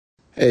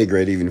Hey,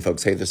 great evening,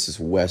 folks. Hey, this is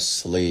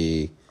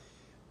Wesley,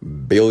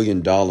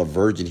 Billion Dollar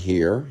Virgin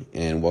here,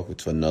 and welcome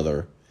to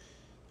another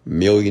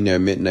Millionaire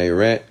Midnight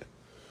Rant,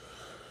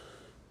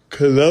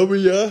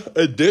 Columbia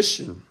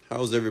edition.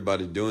 How's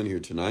everybody doing here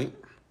tonight?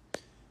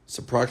 It's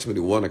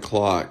approximately 1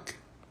 o'clock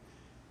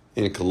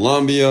in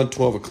Columbia,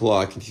 12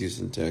 o'clock in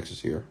Houston,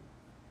 Texas here.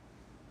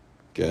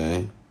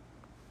 Okay.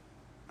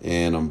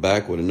 And I'm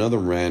back with another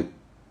rant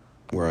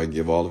where I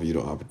give all of you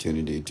the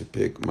opportunity to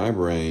pick my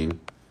brain,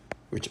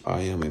 which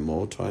I am a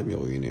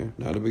multi-millionaire.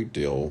 Not a big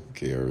deal. Who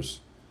cares?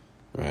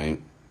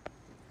 Right?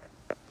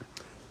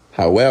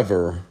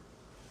 However,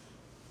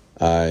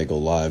 I go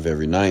live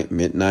every night,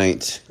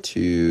 midnight,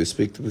 to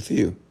speak with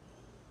you.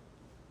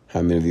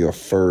 How many of you are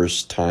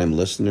first-time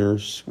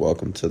listeners?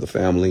 Welcome to the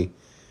family.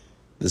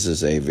 This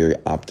is a very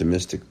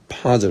optimistic,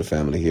 positive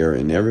family here,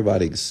 and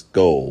everybody's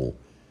goal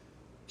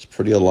is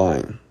pretty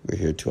aligned. We're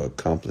here to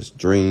accomplish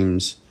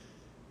dreams,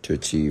 to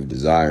achieve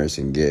desires,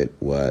 and get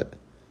what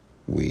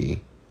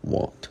we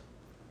want.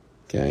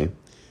 Okay?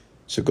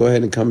 So go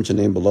ahead and comment your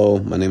name below.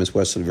 My name is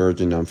Wesley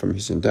Virgin. I'm from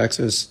Houston,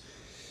 Texas.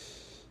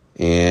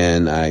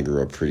 And I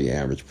grew up pretty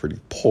average, pretty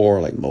poor,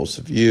 like most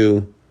of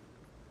you.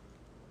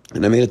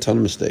 And I made a ton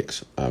of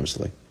mistakes,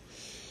 obviously.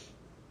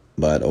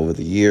 But over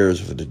the years,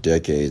 over the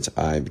decades,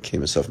 I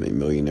became a self-made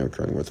millionaire,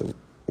 currently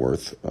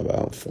worth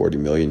about $40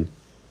 million,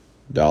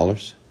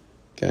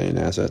 okay, in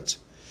assets.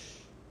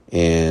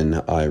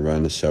 And I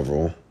run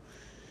several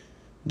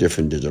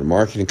different digital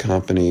marketing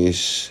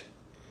companies.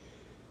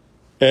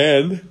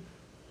 And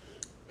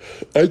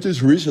I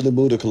just recently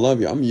moved to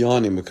Columbia. I'm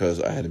yawning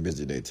because I had a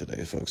busy day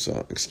today, folks.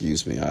 So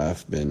excuse me.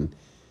 I've been,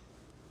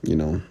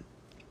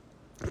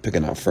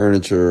 picking out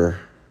furniture.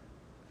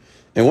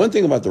 And one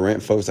thing about the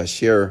rant, folks, I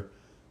share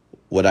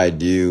what I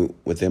do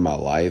within my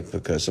life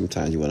because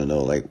sometimes you want to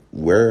know,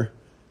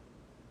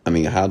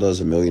 how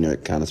does a millionaire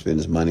kind of spend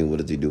his money? What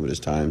does he do with his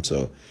time?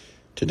 So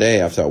today,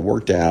 after I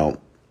worked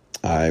out,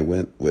 I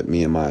went with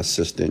me and my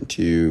assistant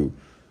to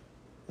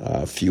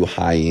a few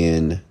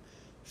high-end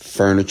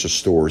furniture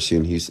stores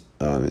here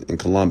in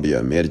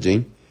Columbia,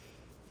 Medellin,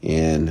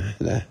 and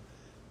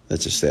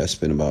let's just say I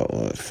spent about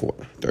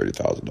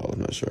 $30,000. I'm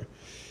not sure.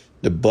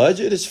 The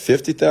budget is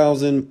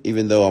 $50,000,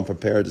 even though I'm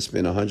prepared to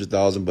spend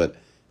 $100,000, but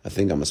I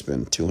think I'm gonna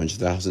spend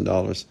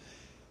 $200,000.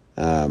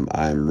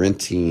 I'm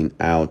renting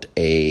out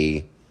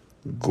a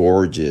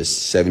gorgeous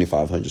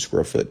 7,500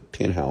 square foot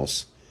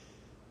penthouse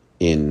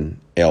in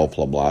El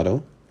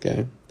Poblado.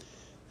 Okay,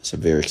 it's a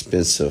very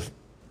expensive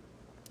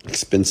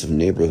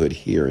neighborhood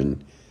here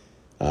in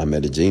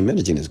Medellin.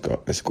 Medellin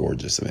is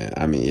gorgeous, man.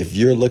 I mean, if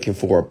you're looking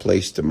for a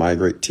place to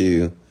migrate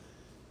to,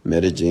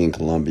 Medellin,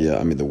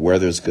 Colombia, the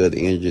weather is good,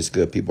 the energy is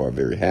good, people are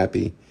very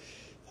happy,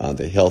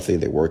 they're healthy,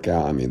 they work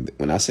out.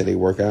 When I say they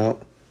work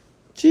out,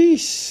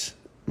 geez,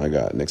 my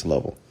God, next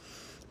level.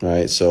 All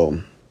right,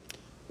 so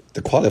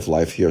the quality of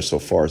life here so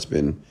far has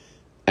been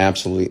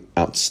absolutely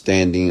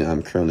outstanding.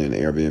 I'm currently in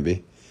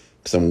Airbnb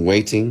because I'm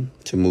waiting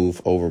to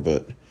move over,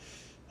 but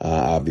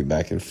I'll be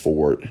back in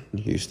Fort in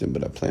Houston,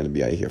 but I plan to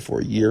be out here for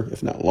a year,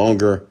 if not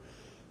longer.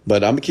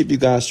 But I'm going to keep you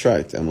guys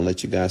tracked. I'm going to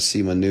let you guys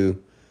see my new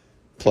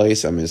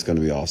place. It's going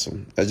to be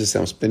awesome.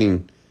 I'm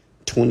spending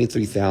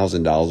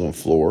 $23,000 on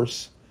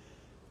floors.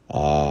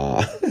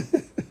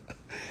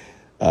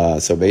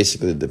 So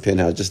basically the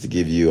penthouse, just to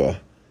give you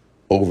a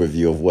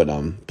overview of what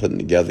I'm putting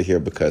together here,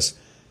 because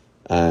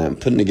I'm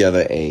putting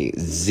together a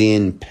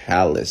Zen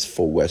palace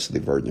for Wesley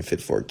Virgin,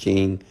 fit for a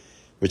king,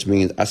 which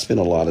means I spend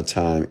a lot of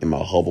time in my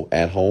hovel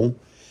at home.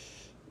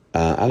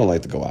 I don't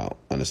like to go out,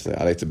 honestly.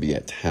 I like to be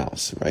at the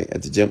house, right?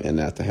 At the gym and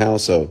at the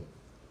house. So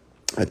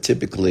I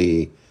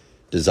typically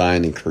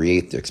design and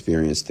create the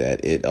experience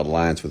that it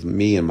aligns with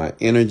me and my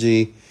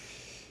energy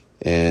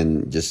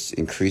and just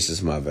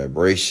increases my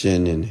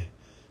vibration and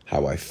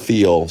how I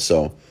feel.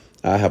 So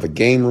I have a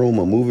game room,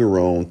 a movie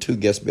room, 2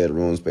 guest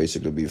bedrooms,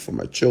 basically be for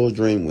my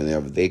children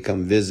whenever they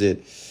come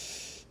visit.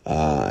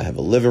 I have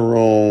a living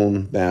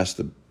room,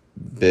 master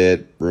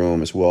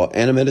bedroom as well,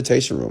 and a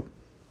meditation room,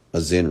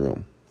 a Zen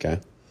room. Okay.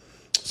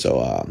 So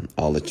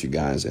I'll let you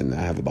guys in.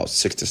 I have about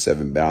 6 to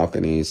 7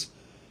 balconies,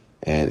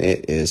 and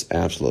it is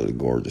absolutely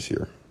gorgeous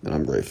here, and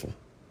I'm grateful.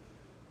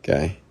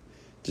 Okay.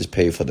 Just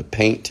paid for the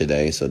paint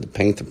today. So to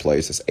paint the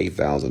place is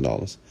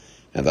 $8,000.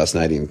 And that's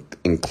not even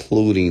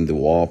including the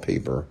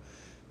wallpaper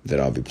that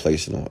I'll be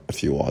placing on a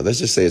few walls. Let's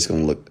just say it's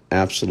going to look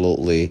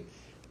absolutely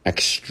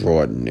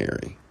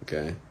extraordinary.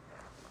 Okay.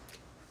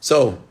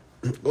 So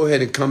go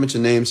ahead and comment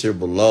your names here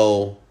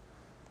below.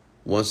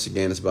 Once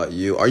again, it's about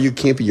you. Are you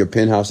keeping your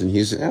penthouse in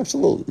Houston?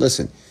 Absolutely.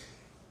 Listen,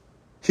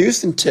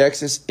 Houston,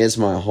 Texas is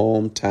my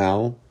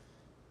hometown,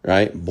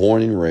 right?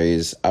 Born and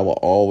raised. I will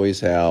always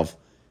have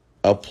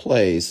a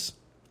place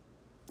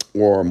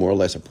or more or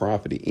less a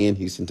property in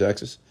Houston,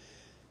 Texas.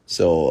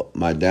 So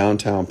my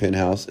downtown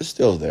penthouse is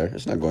still there.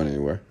 It's not going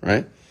anywhere,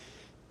 right?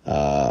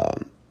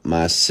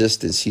 My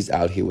assistant, she's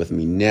out here with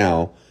me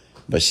now,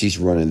 but she's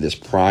running this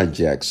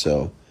project.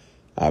 So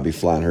I'll be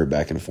flying her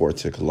back and forth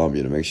to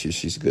Columbia to make sure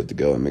she's good to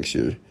go and make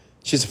sure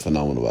she's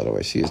phenomenal, by the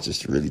way. She is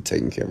just really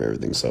taking care of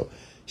everything. So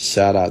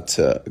Shout out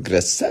to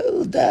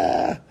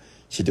Griselda.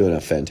 She's doing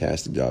a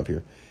fantastic job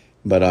here.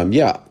 But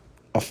yeah,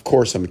 of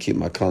course I'm gonna keep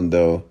my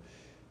condo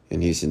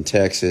in Houston,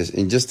 Texas.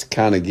 And just to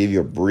kind of give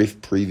you a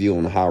brief preview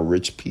on how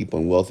rich people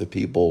and wealthy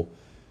people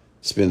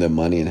spend their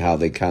money and how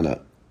they kind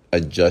of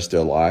adjust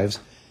their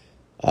lives.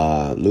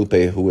 Lupe,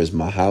 who is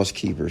my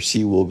housekeeper,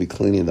 she will be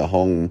cleaning the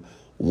home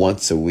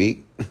once a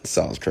week.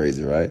 Sounds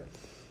crazy, right?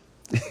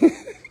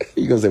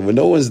 You're going to say, well,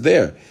 no one's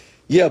there.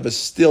 Yeah, but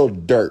still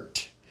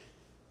dirt.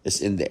 It's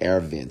in the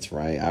air vents,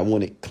 right? I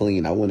want it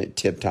clean. I want it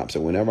tip-top.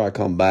 So whenever I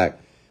come back,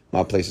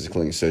 my place is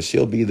clean. So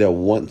she'll be there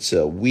once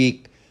a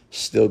week,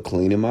 still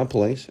cleaning my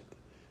place,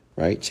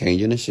 right?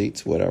 Changing the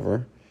sheets,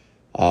 whatever.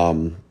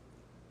 And,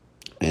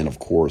 of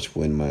course,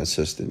 when my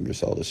assistant,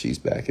 Griselda, she's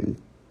back in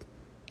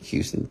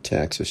Houston,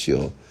 Texas,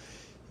 she'll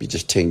be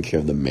just taking care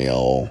of the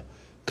mail.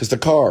 Because the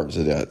cars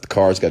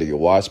got to get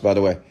washed. By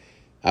the way,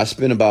 I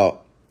spend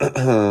about,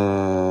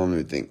 let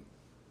me think,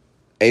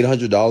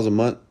 $800 a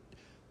month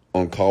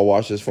on car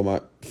washes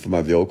for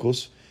my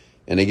vehicles.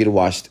 And they get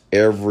washed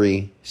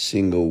every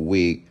single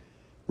week,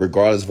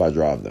 regardless if I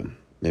drive them.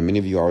 And many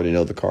of you already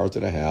know the cars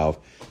that I have.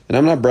 And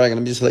I'm not bragging.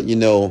 I'm just letting you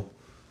know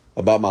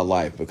about my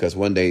life. Because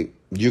one day,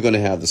 you're going to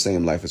have the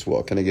same life as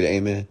well. Can I get an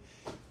amen?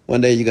 One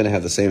day you're going to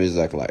have the same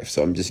exact life.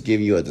 So I'm just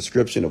giving you a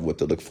description of what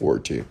to look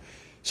forward to.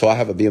 So I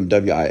have a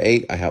BMW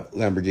i8. I have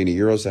Lamborghini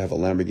Euros. I have a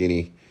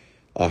Lamborghini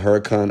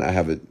Huracan. I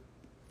have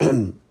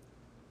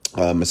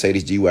a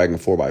Mercedes G-Wagon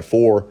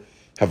 4x4. I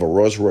have a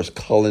Rolls-Royce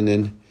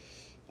Cullinan.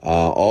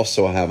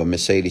 Also, I have a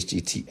Mercedes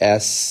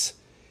GTS.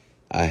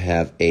 I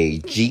have a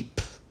Jeep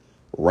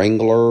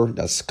Wrangler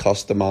that's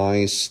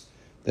customized.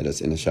 That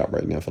is in the shop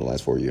right now for the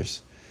last 4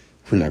 years.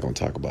 We're not going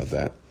to talk about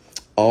that.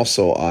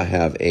 Also, I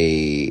have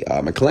a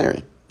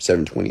McLaren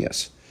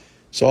 720S.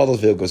 So all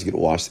those vehicles get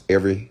washed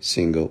every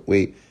single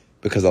week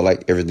because I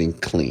like everything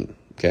clean,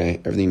 okay?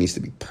 Everything needs to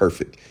be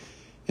perfect.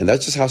 And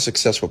that's just how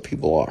successful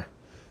people are.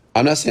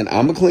 I'm not saying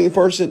I'm a clean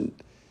person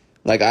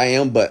like I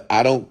am, but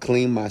I don't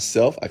clean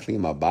myself. I clean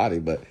my body,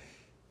 but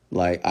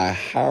like I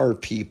hire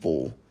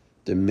people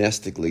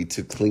domestically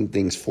to clean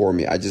things for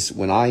me. I give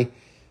an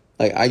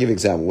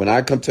example. When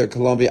I come to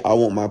Colombia, I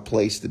want my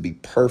place to be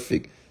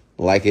perfect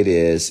like it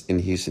is in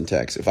Houston,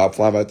 Texas. If I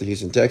fly back to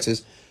Houston,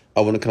 Texas,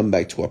 I want to come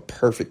back to a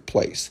perfect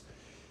place.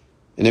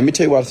 And let me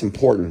tell you why it's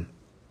important.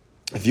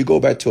 If you go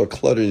back to a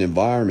cluttered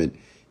environment,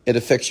 it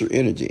affects your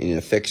energy and it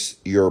affects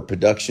your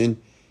production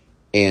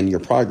and your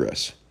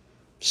progress.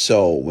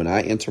 So when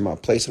I enter my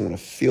place, I want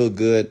to feel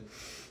good.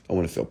 I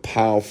want to feel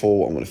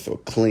powerful. I want to feel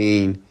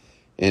clean.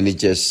 And it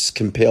just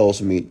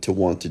compels me to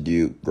want to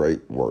do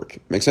great work.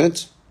 Make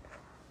sense?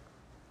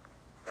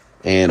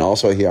 And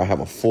also here I have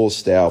a full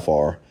staff.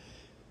 We're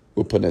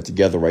putting that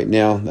together right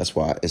now. That's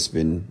why it's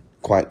been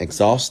quite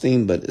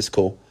exhausting, but it's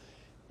cool.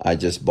 I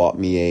just bought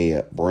me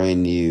a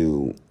brand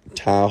new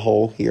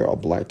Tahoe here, a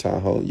black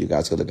Tahoe. You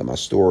guys can look at my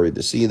story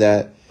to see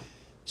that.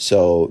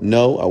 So,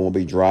 no, I won't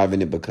be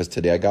driving it because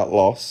today I got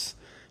lost.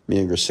 Me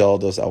and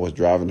Griselda, I was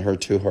driving her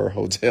to her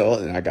hotel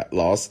and I got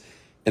lost.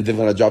 And then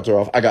when I dropped her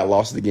off, I got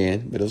lost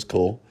again, but it was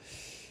cool.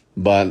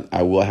 But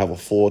I will have a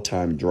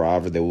full-time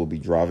driver that will be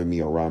driving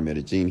me around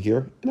Medellin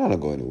here. And I don't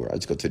go anywhere. I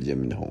just go to the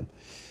gym and home.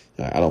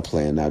 I don't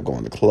plan on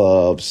going to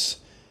clubs.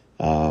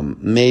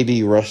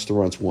 Maybe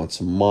restaurants once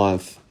a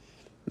month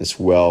as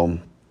well.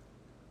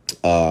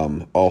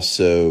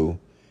 Also,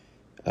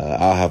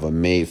 I'll have a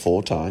maid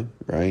full-time,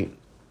 right?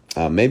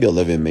 Maybe a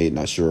live-in maid,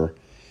 not sure.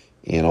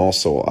 And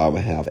also, I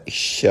will have a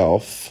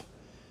chef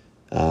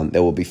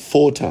that will be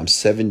full-time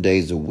 7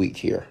 days a week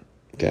here,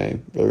 okay?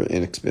 Very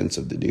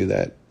inexpensive to do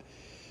that.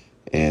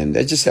 And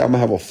that's just how I'm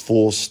going to have a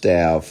full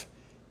staff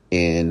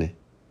in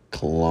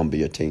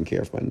Colombia taking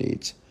care of my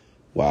needs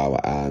while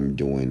I'm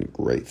doing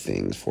great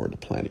things for the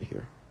planet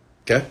here.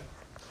 Okay?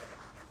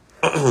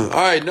 All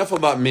right, enough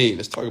about me.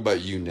 Let's talk about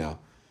you now.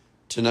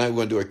 Tonight we're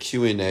going to do a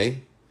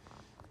Q&A.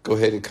 Go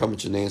ahead and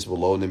comment your names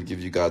below and let me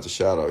give you guys a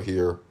shout out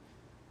here.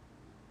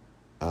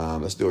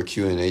 Let's do a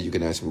Q&A. You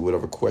can ask me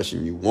whatever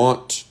question you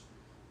want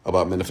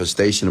about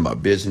manifestation,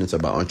 about business,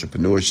 about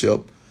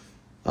entrepreneurship.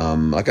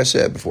 Like I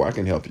said before, I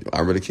can help you.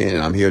 I really can,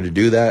 and I'm here to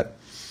do that.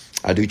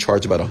 I do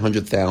charge about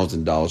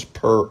 $100,000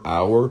 per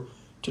hour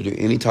to do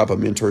any type of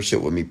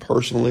mentorship with me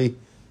personally.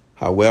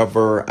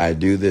 However, I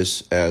do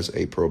this as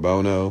a pro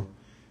bono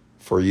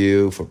for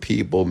you, for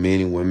people,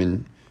 men and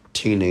women,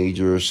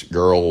 teenagers,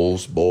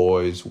 girls,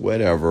 boys,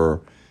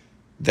 whatever,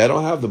 that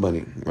don't have the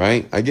money,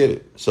 right? I get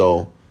it.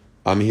 So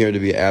I'm here to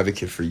be an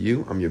advocate for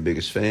you. I'm your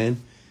biggest fan.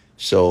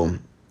 So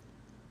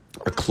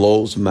a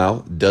closed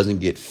mouth doesn't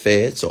get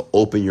fed. So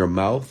open your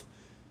mouth,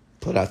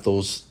 put out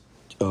those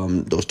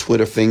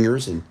Twitter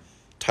fingers and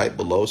type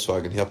below so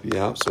I can help you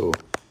out. So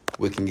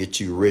we can get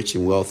you rich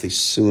and wealthy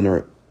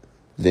sooner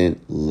than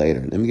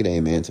later. Let me get an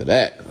amen to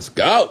that. Let's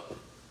go.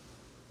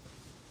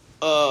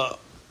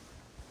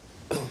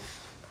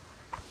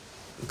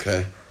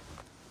 Okay.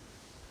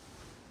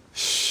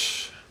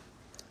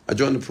 I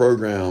joined the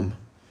program,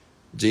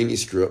 Genie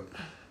Script.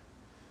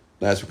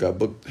 Last week I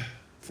booked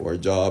for a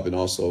job and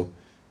also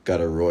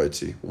got a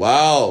royalty.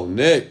 Wow,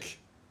 Nick.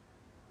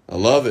 I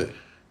love it.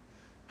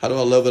 How do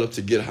I level up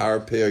to get higher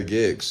paid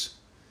gigs?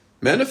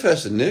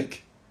 Manifesting,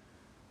 Nick.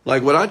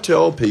 Like what I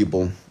tell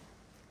people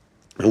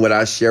and what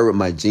I share with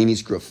my Genie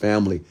Script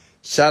family.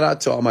 Shout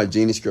out to all my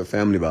Genie Script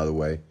family, by the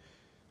way.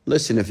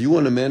 Listen, if you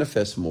want to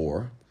manifest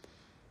more,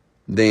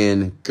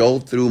 then go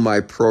through my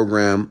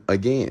program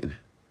again,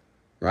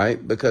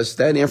 right? Because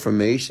that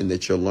information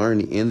that you're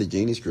learning in the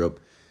Genie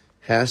Script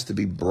has to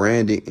be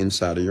branded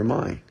inside of your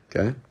mind,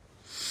 okay?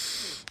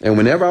 And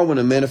whenever I want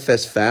to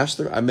manifest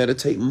faster, I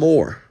meditate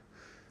more.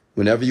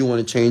 Whenever you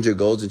want to change your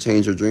goals and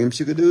change your dreams,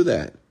 you can do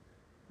that.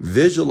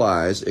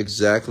 Visualize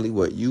exactly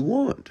what you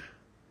want.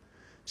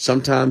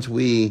 Sometimes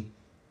we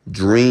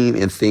dream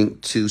and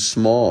think too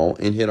small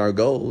and hit our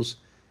goals,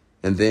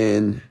 and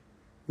then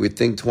we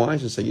think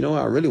twice and say, you know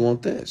what, I really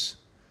want this.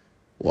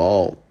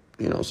 Well,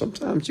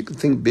 sometimes you can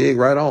think big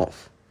right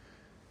off.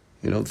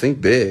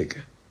 Think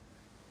big.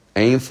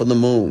 Aim for the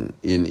moon.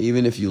 And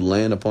even if you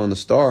land upon the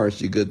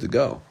stars, you're good to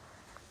go.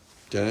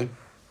 Okay?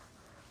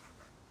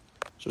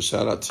 So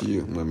shout out to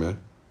you, my man.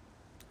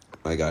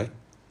 My guy.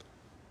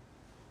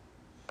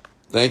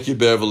 Thank you,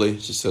 Beverly.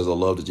 She says, I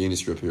love the Genie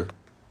Script here.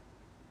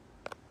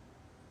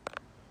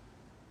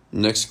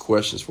 Next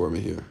questions for me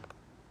here.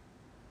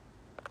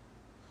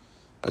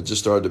 I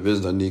just started the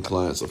business. I need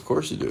clients. Of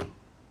course you do.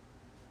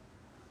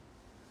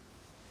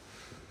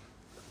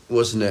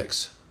 What's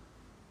next?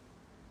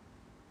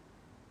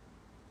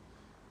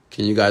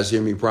 Can you guys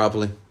hear me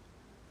properly?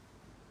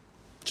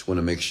 Just want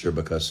to make sure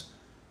because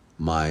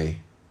my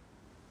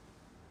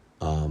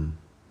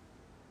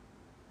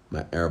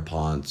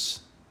AirPods,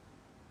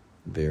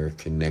 they're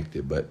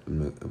connected, but I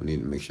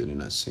need to make sure they're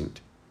not synced.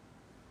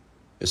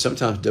 It's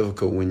sometimes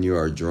difficult when you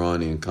are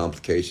drawn in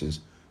complications,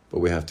 but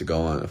we have to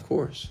go on, of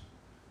course.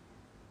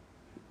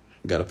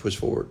 Got to push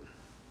forward.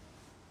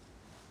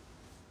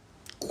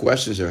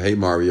 Questions are, hey,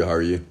 Mario, how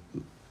are you?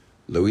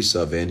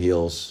 Louisa Van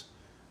Hills,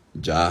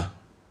 Ja,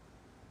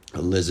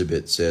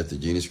 Elizabeth said the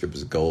Genie Script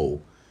is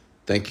gold.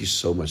 Thank you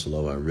so much,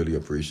 love. I really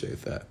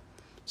appreciate that.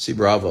 See,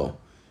 bravo.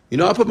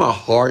 I put my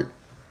heart,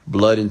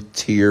 blood, and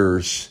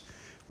tears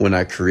when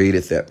I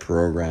created that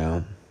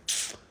program.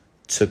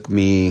 Took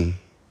me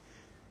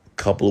a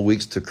couple of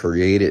weeks to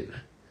create it.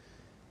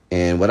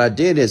 And what I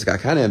did is I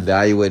kind of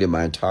evaluated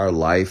my entire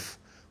life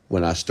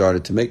when I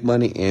started to make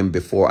money and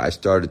before I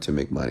started to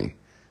make money.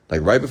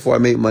 Like right before I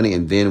made money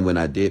and then when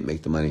I did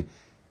make the money.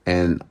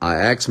 And I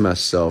asked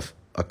myself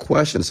a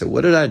question. I said,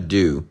 what did I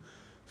do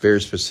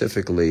very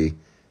specifically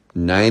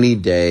 90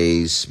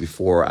 days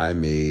before I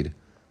made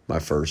my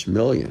first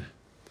million?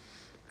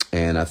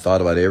 And I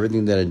thought about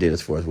everything that I did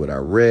as far as what I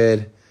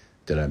read.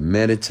 Did I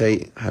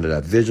meditate? How did I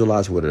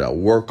visualize? What did I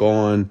work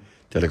on?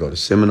 Did I go to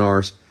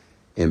seminars?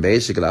 And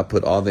basically, I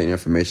put all the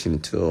information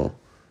into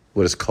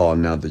what is called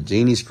now the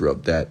Genie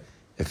Script, that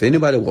if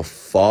anybody will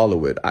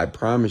follow it, I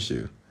promise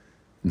you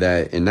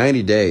that in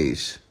 90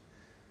 days,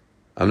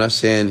 I'm not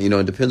saying,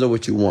 it depends on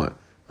what you want.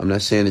 I'm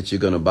not saying that you're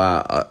going to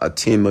buy a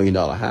 $10 million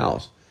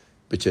house,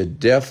 but you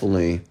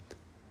definitely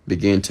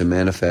begin to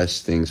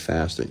manifest things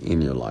faster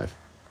in your life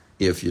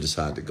if you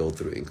decide to go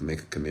through it and make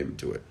a commitment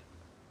to it.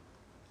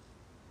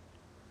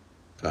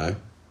 Okay?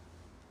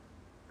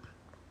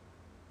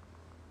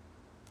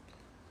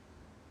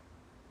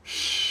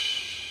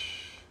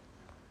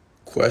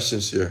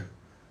 Questions here.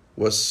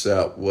 What's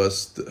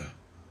the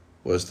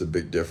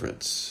big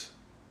difference?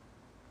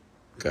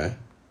 Okay.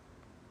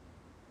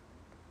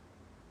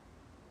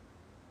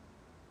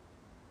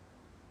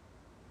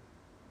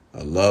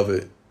 I love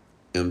it.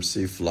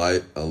 MC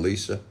Flight,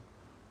 Alicia,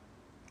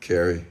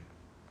 Carrie,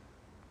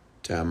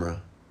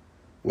 Tamara.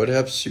 What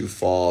helps you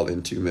fall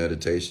into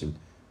meditation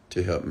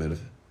to help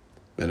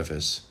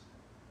manifest?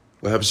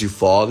 What helps you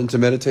fall into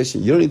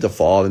meditation? You don't need to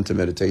fall into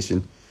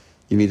meditation.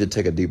 You need to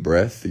take a deep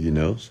breath through your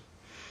nose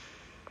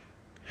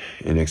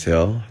and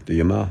exhale through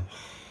your mouth.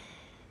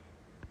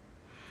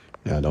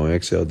 Now, don't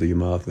exhale through your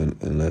mouth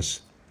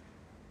unless,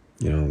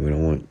 we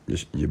don't want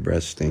your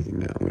breath stinking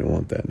now. We don't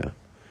want that now.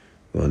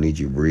 We'll need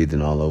you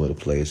breathing all over the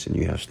place and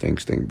you have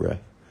stink breath.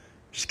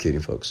 Just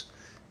kidding, folks.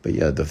 But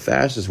yeah, the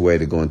fastest way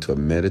to go into a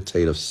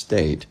meditative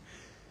state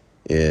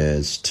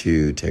is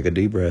to take a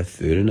deep breath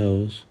through the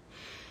nose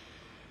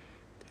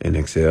and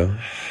exhale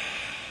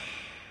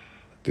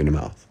through the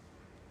mouth.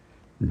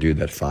 Do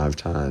that 5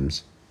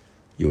 times.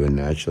 You will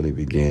naturally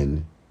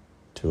begin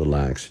to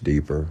relax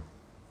deeper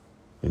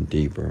and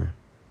deeper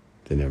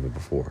than ever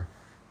before.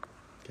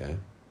 Okay?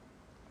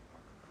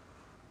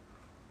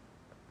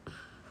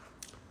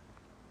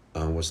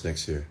 What's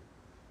next here?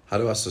 How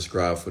do I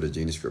subscribe for the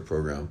Genie Script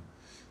program?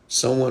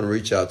 Someone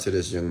reach out to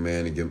this young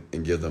man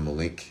and give them a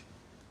link.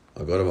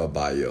 I'll go to my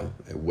bio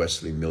at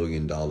Wesley $1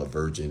 Million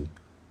Virgin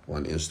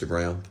on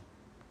Instagram,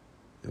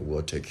 and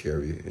we'll take care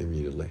of you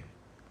immediately.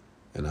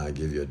 And I'll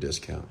give you a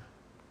discount.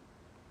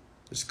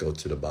 Just go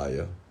to the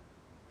bio.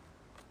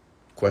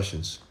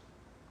 Questions?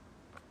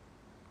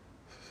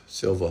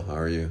 Silva, how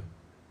are you?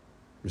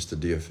 Mr.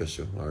 D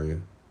Official, how are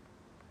you?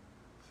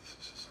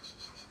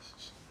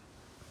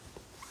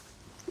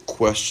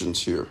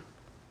 Questions here.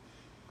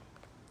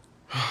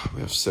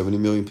 We have 70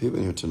 million people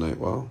in here tonight.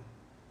 Wow.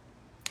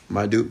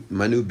 my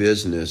new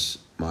business,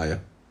 Maya,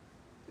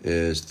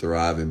 is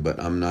thriving, but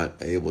I'm not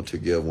able to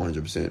give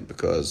 100%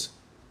 because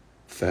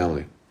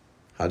family.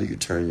 How do you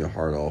turn your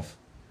heart off?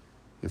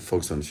 And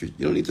folks on the street,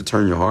 you don't need to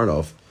turn your heart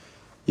off.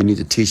 You need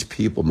to teach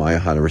people, Maya,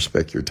 how to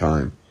respect your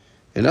time.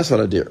 And that's what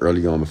I did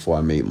early on before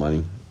I made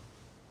money.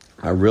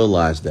 I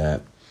realized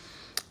that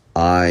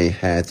I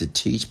had to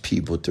teach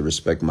people to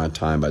respect my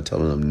time by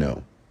telling them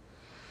no.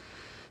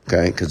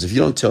 Okay? Because if you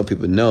don't tell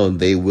people no,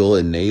 they will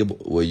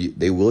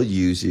they will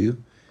use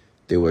you.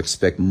 They will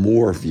expect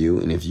more of you.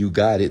 And if you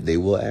got it, they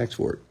will ask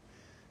for it.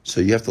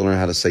 So you have to learn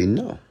how to say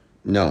no.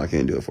 No, I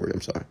can't do it for you.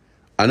 I'm sorry.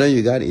 I know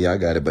you got it. Yeah, I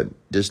got it. But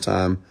this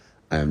time,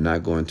 I am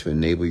not going to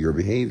enable your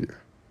behavior.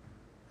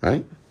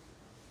 Right?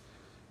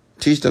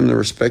 Teach them to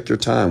respect your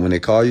time. When they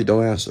call you,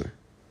 don't answer.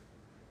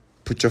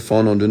 Put your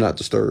phone on Do Not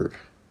Disturb.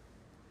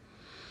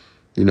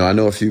 You know, I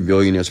know a few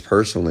billionaires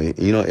personally.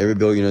 You know, every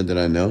billionaire that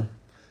I know,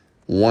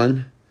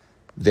 one,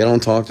 they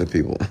don't talk to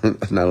people.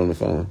 Not on the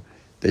phone.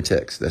 They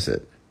text. That's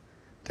it.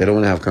 They don't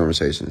want to have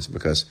conversations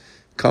because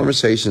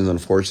conversations,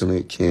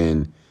 unfortunately,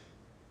 can,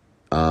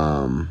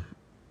 when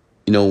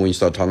you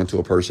start talking to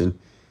a person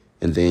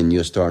and then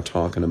you start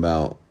talking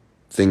about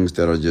things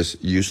that are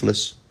just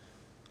useless.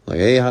 Like,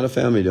 hey, how the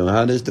family doing?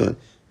 How this doing?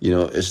 You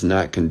know, it's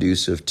not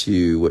conducive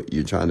to what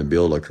you're trying to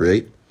build or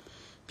create.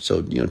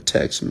 So,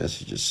 text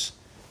messages,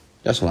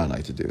 that's what I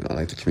like to do. I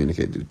like to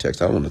communicate through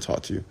text. I want to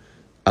talk to you.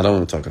 I don't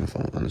want to talk on the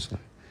phone, honestly.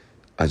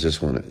 I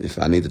just want to, if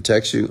I need to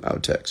text you, I'll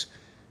text.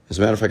 As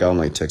a matter of fact, I don't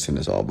like texting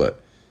at all,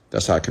 but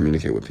that's how I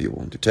communicate with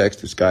people. Through text,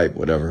 through Skype,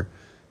 whatever.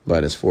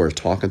 But as far as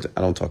talking,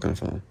 I don't talk on the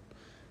phone.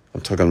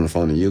 I'm talking on the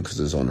phone to you because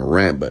it's on the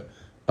rant. But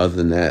other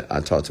than that,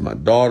 I talk to my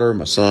daughter,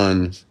 my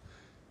sons,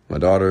 my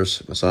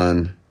daughters, my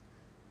son,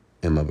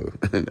 and my boo.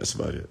 That's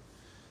about it.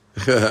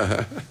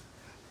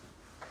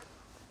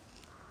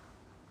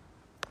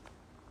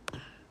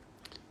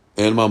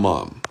 And my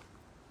mom.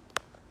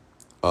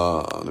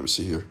 Let me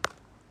see here.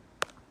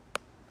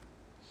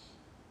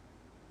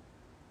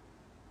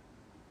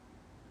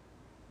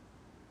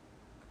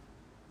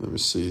 Let me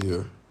see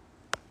here.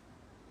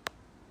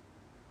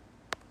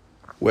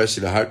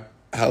 Wesley,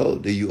 how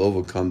do you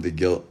overcome the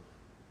guilt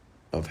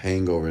of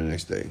hangover the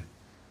next day?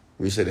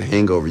 When you say the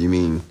hangover, you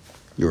mean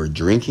you were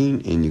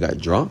drinking and you got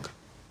drunk?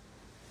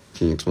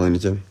 Can you explain it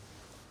to me?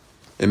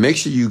 And make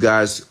sure you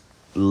guys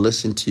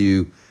listen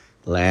to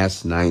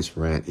last night's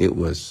rant. It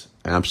was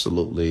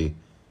absolutely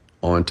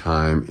on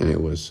time and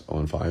it was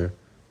on fire.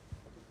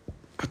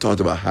 I talked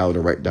about how to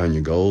write down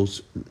your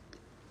goals.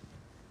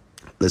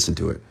 Listen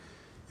to it.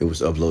 It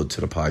was uploaded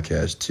to the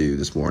podcast too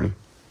this morning.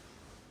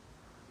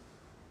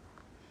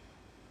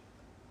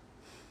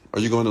 Are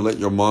you going to let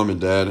your mom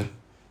and dad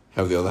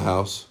have the other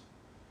house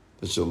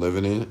that you're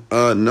living in?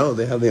 No,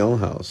 they have their own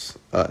house.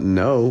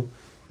 No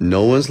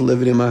one's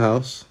living in my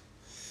house.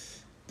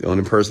 The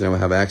only person that will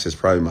have access is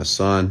probably my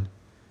son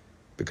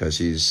because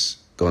he's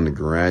going to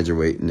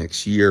graduate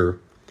next year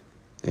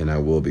and I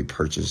will be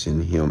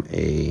purchasing him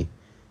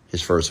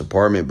his first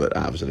apartment, but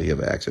obviously he'll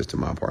have access to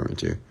my apartment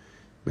too.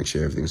 Make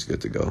sure everything's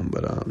good to go.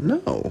 But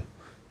no,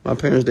 my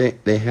parents,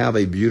 they have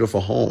a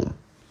beautiful home.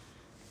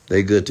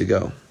 They good to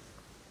go.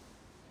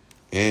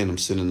 And I'm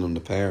sending them to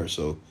Paris,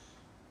 so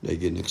they're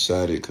getting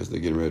excited because they're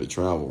getting ready to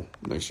travel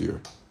next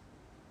year.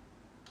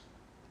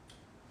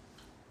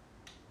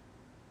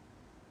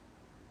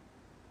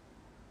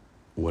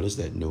 What is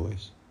that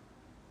noise?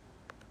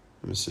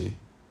 Let me see.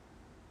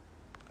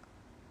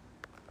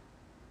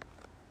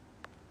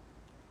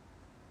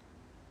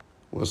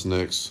 What's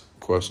next?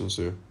 Questions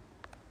here.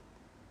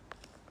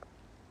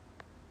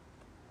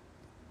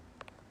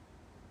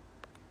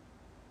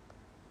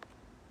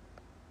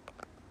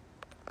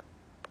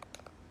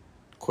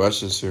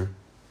 Questions here.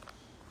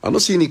 I don't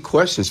see any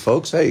questions,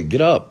 folks. Hey, get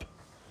up.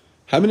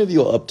 How many of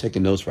you are up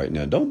taking notes right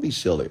now? Don't be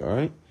silly, all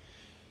right?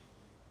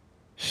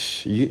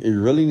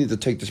 You really need to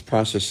take this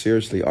process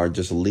seriously or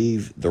just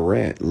leave the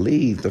rant.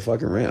 Leave the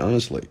fucking rant,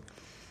 honestly.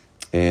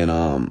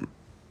 And,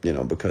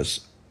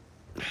 because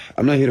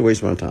I'm not here to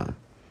waste my time.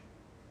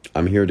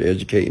 I'm here to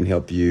educate and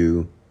help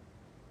you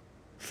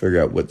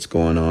figure out what's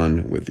going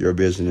on with your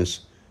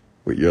business,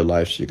 with your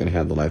life, so you can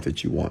have the life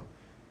that you want.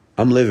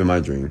 I'm living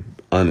my dream,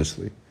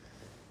 honestly.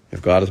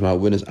 If God is my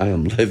witness, I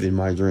am living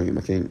my dream.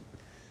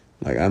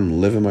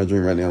 I'm living my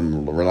dream right now.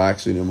 I'm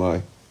relaxing in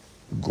my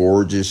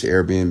gorgeous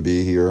Airbnb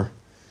here.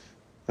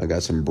 I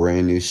got some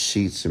brand new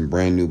sheets and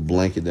brand new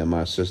blanket that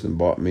my assistant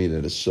bought me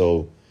that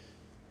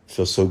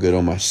feels so good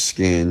on my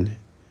skin.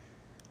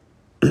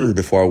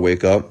 Before I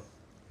wake up,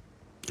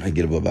 I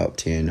get up about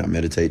 10. I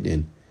meditate.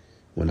 Then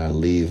when I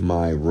leave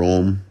my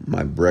room,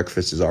 my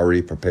breakfast is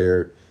already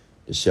prepared.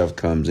 The chef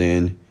comes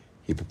in.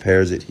 He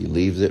prepares it. He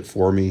leaves it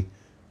for me.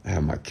 I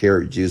have my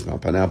carrot juice, my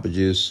pineapple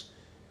juice,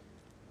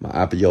 my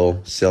apple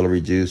celery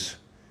juice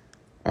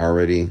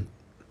already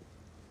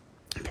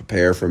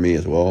prepared for me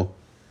as well.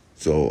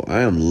 So I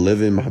am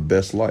living my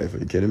best life. Are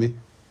you kidding me?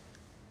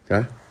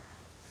 Okay.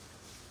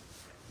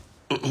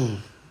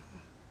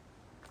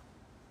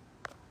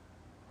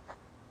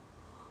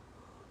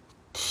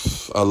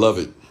 I love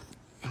it.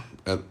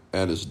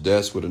 at his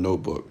desk with a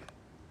notebook.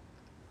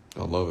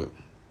 I love it.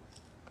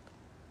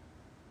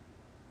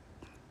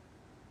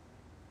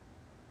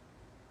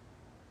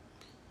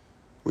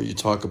 When you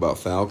talk about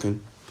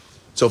Falcon,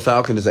 so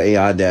Falcon is an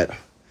AI that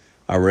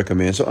I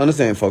recommend. So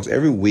understand, folks,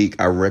 every week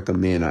I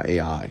recommend an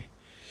AI.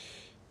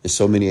 There's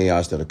so many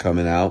AIs that are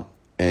coming out,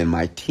 and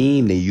my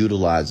team, they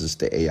utilizes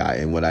the AI.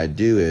 And what I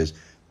do is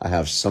I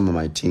have some of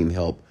my team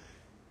help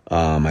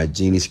my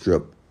Genie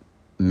Script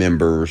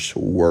members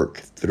work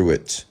through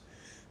it.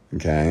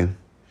 Okay.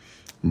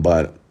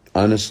 But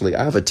honestly,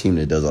 I have a team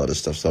that does all this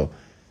stuff. So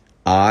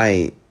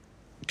I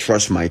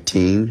trust my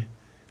team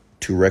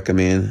to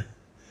recommend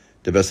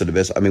the best of the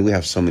best. I mean, we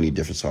have so many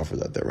different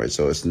softwares out there, right?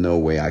 So it's no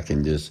way I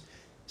can just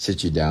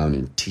sit you down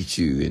and teach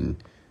you and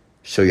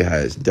show you how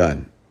it's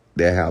done.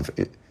 They have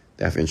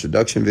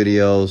introduction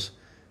videos.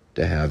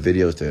 They have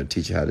videos that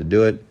teach you how to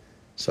do it.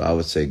 So I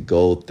would say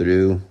go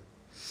through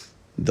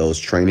those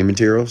training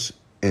materials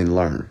and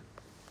learn.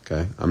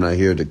 Okay, I'm not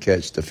here to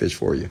catch the fish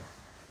for you.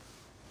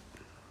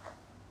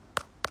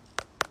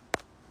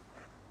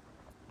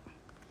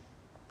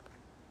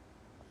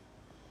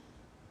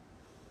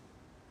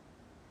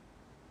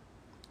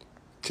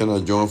 Can I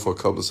join for a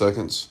couple of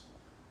seconds?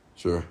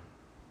 Sure.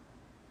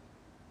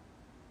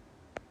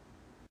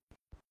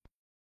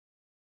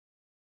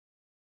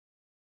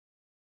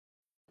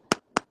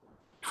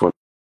 If you want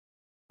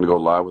to go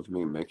live with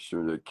me, make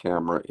sure the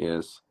camera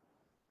is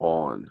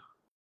on.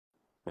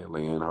 Hey,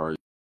 Leanne, how are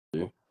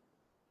you?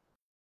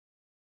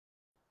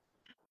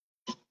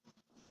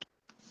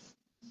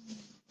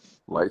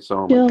 Lights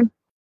on. Yeah.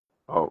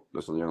 Oh,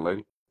 this is a young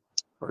lady.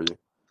 How are you?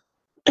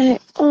 Hey,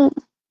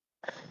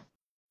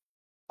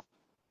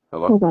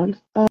 Hello? hold on.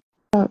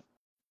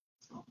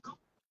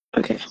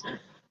 Okay.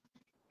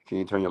 Can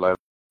you turn your light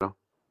on?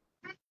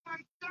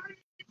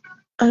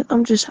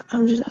 I'm just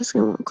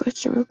asking one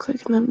question real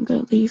quick, and I'm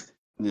gonna leave.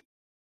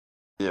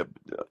 Yeah,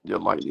 your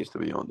light needs to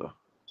be on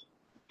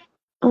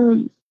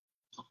though.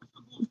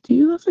 Do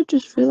you ever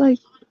just feel like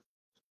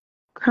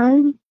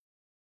crying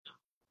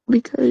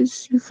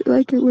because you feel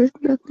like you're worth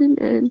nothing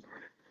and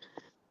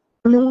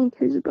no one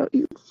cares about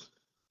you?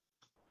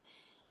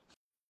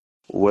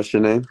 What's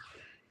your name?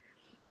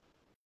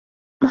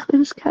 My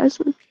name's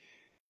Casman.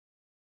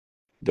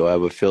 Do I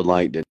ever feel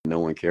like that no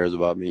one cares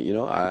about me?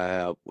 I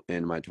have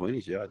in my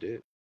 20s, yeah, I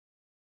did.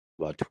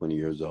 About 20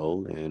 years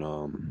old, and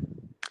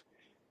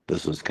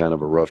this was kind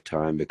of a rough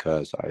time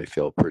because I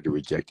felt pretty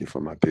rejected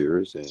from my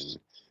peers, and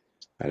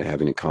I didn't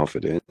have any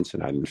confidence,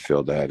 and I didn't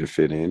feel that I had to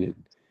fit in, and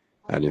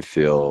I didn't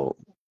feel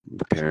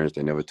the parents.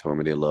 They never told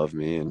me they loved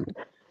me, and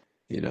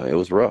it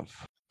was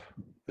rough.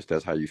 If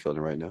that's how you feeling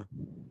right now.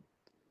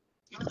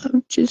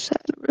 I've just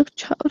had a rough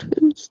childhood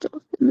and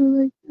stuff, and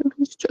then like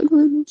I'm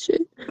struggling and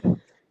shit.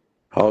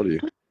 How old are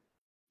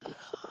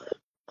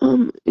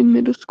you? In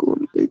middle school,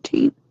 I'm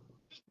 13.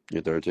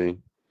 You're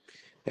 13.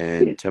 Yeah.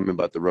 And tell me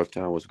about the rough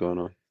time. What's going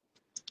on?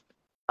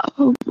 I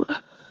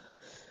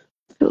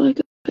feel like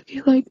I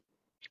get like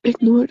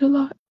ignored a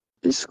lot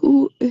in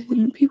school,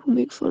 and people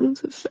make fun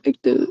of the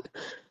fact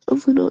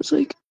of when I was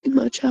like in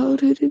my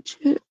childhood and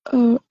shit.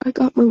 I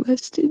got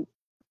molested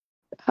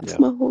half Yeah.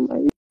 my whole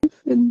life,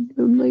 and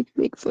like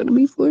make fun of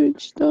me for it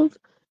and stuff,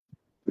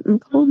 and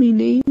call me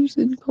names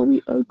and call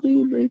me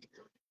ugly, and like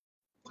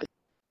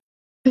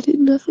I did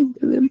nothing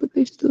to them, but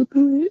they still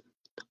do it.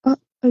 I,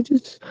 I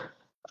just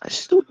I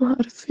just don't know how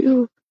to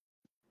feel.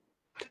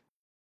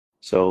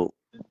 So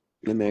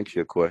let me ask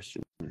you a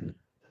question.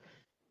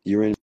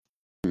 You're in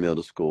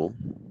middle school,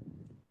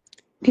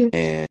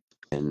 Yeah,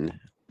 and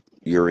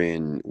you're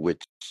in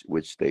which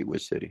state,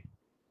 which city?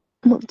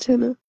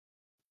 Montana.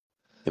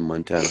 In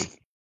Montana.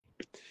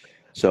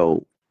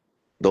 So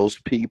those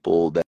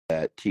people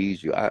that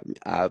tease you,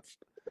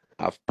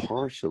 I've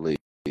partially,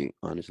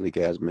 honestly,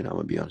 Gasman, I'm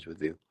gonna be honest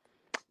with you.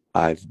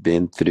 I've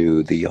been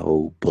through the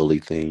whole bully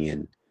thing,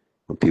 and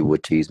when people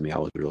would tease me, I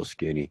was real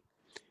skinny,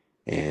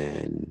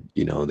 and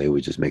they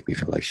would just make me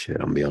feel like shit.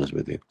 I'm gonna be honest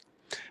with you.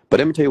 But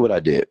let me tell you what I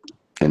did,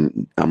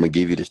 and I'm gonna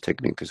give you this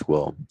technique as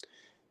well,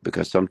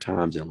 because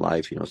sometimes in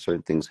life,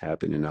 certain things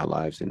happen in our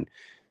lives, and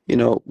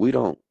we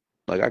don't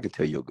like. I can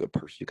tell you're a good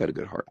person. You got a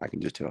good heart. I can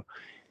just tell.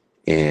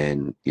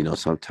 And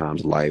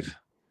sometimes life,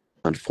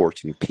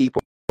 unfortunately,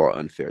 people are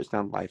unfair. It's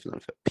not life is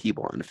unfair.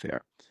 People are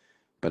unfair.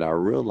 But I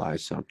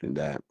realized something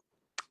that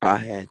I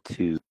had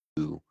to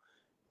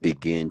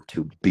begin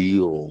to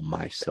build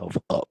myself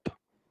up.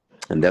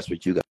 And that's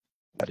what you got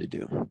to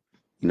do.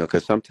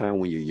 Because sometimes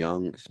when you're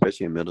young,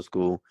 especially in middle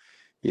school,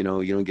 you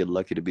don't get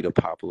lucky to be the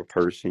popular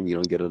person. You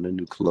don't get on the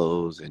new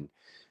clothes, and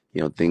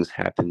things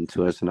happen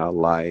to us in our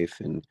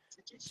life, and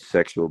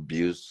sexual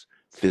abuse,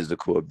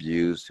 physical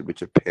abuse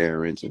with your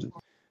parents, and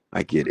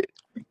I get it.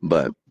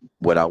 But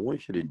what I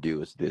want you to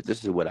do is this.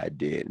 This is what I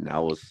did, and I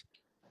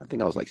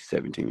think I was like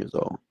 17 years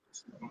old.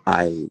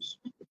 I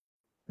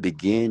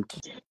began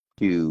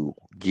to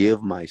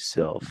give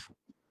myself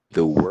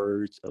the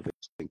words of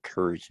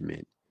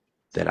encouragement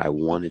that I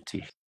wanted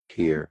to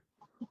hear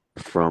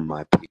from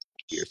my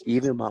peers,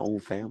 even my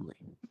own family,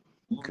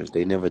 because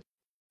they never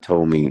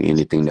told me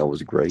anything that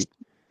was great.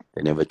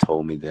 They never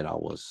told me that I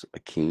was a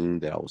king,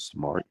 that I was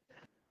smart.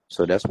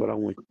 So that's what I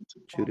want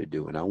you to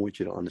do. And I want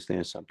you to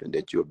understand something,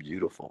 that you're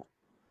beautiful.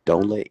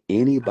 Don't let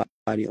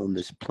anybody on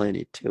this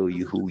planet tell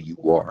you who you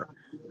are.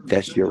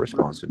 That's your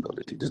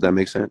responsibility. Does that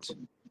make sense?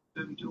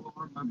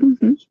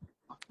 Mm-hmm.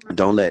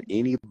 Don't let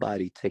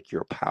anybody take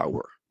your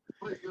power.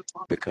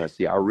 Because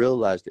see, I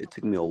realized it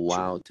took me a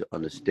while to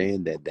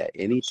understand that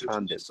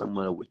anytime that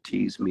someone would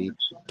tease me,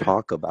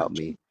 talk about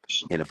me,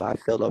 and if I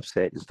felt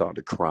upset and started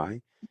to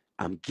cry,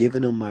 I'm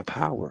giving them my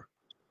power.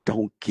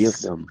 Don't give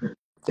them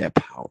that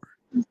power.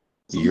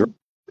 Your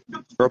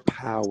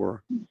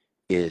power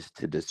is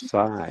to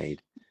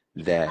decide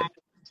that,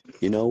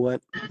 you know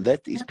what,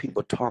 let these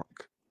people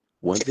talk.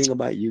 One thing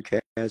about you,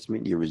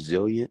 Casman, you're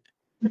resilient,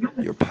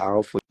 you're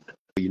powerful.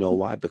 You know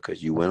why?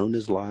 Because you went on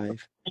this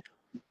live,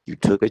 you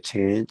took a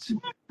chance,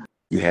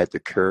 you had the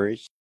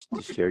courage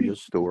to share your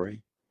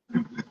story.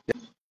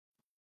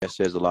 That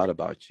says a lot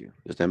about you.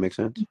 Does that make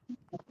sense?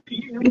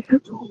 Yeah.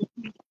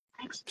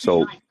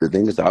 So the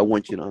thing is, I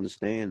want you to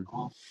understand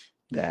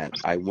that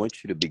I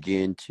want you to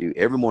begin to,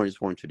 every morning, I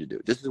just want you to do.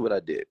 This is what I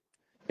did.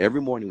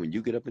 Every morning when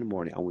you get up in the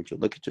morning, I want you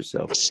to look at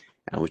yourself,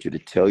 and I want you to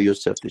tell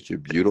yourself that you're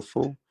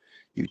beautiful.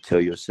 You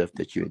tell yourself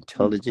that you're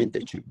intelligent,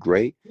 that you're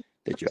great,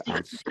 that you're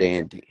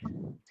outstanding.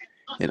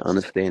 And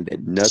understand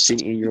that nothing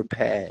in your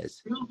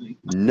past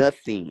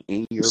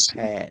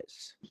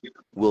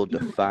will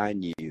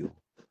define you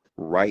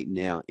right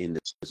now in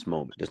this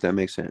moment. Does that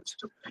make sense?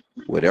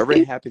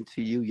 Whatever happened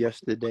to you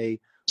yesterday,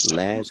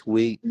 last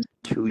week,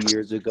 2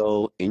 years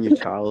ago, in your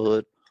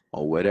childhood,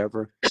 or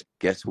whatever,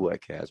 guess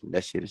what, Casman?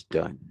 That shit is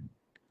done.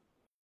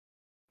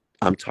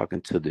 I'm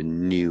talking to the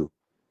new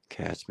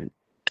Casman.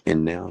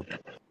 And now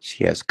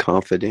she has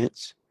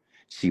confidence.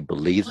 She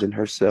believes in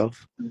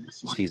herself.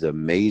 She's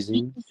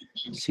amazing.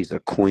 She's a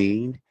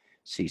queen.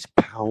 She's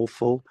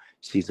powerful.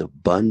 She's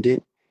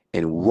abundant.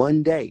 And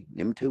one day,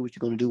 let me tell you what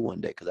you're going to do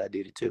one day, because I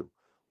did it too.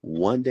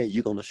 One day,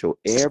 you're going to show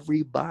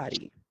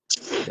everybody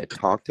that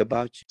talked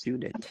about you,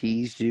 that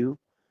teased you,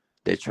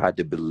 that tried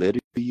to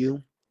belittle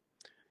you.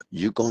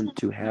 You're going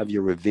to have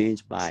your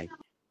revenge by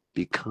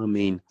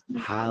becoming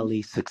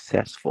highly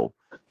successful.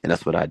 And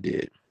that's what I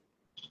did.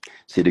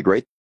 See, the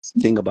great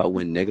thing about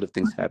when negative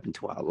things happen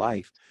to our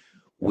life,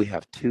 we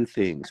have two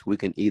things. We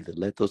can either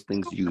let those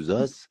things use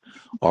us,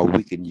 or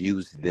we can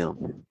use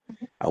them.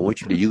 I want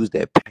you to use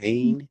that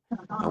pain.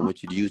 I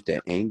want you to use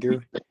that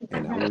anger.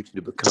 And I want you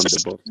to become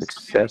the most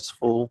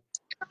successful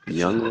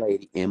young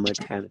lady in my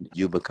talent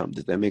you become.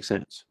 Does that make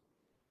sense?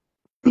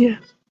 Yeah.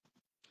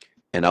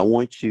 And I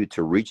want you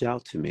to reach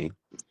out to me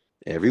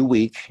every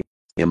week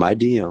in my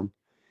DM,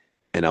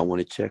 and I want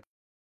to check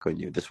on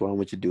you. That's what I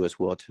want you to do as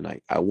well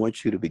tonight. I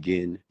want you to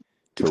begin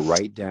to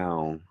write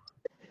down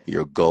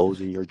your goals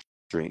and your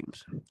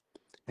dreams,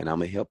 and I'm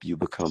going to help you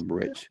become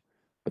rich.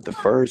 But the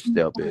first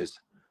step is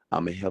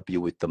I'm going to help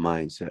you with the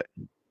mindset.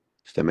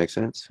 Does that make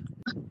sense?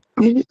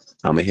 Yeah.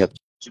 I'm going to help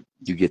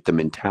you get the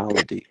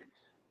mentality.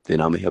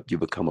 Then I'm going to help you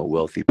become a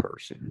wealthy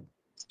person.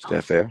 Is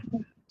that fair?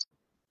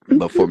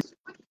 But for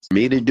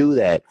me to do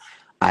that,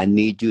 I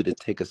need you to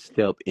take a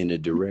step in a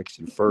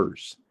direction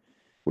first,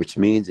 which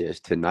means is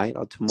tonight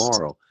or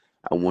tomorrow,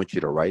 I want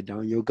you to write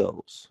down your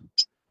goals.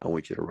 I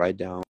want you to write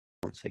down,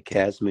 say,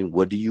 Casman,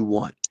 what do you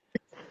want?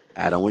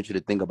 I don't want you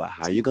to think about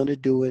how you're going to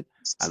do it.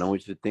 I don't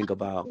want you to think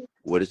about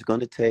what it's going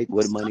to take,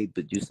 what money,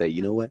 but you say,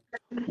 you know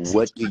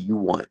what do you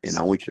want? And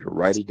I want you to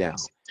write it down.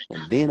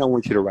 And then I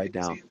want you to write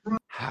down,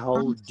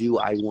 how do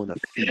I want to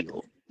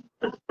feel?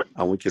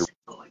 I want you to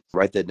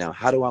write that down.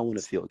 How do I want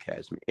to feel,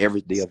 Casman,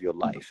 every day of your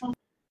life?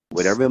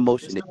 Whatever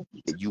emotion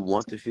that you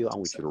want to feel, I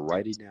want you to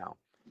write it down.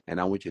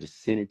 And I want you to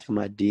send it to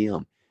my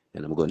DM.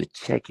 And I'm going to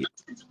check it.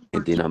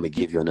 And then I'm going to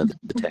give you another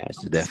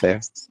task. Is that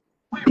fair?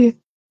 Yeah.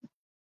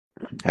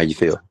 How you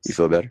feel? You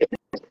feel better?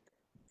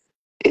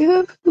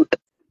 Yeah.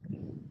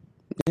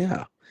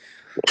 Yeah.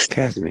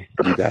 Casimir,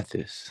 you got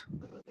this.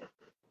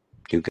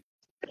 You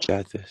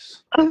got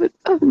this. I've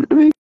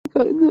never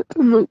gotten that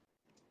from like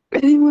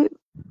anyone.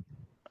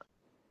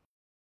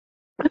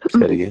 Say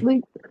it again.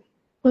 Like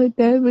my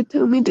dad would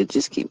tell me to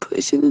just keep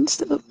pushing and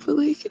stuff, but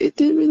like it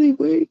didn't really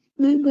work.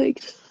 And then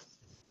like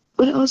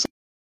when I was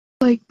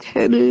like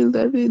 10 or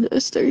 11, I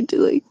started to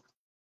like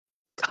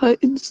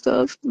cut and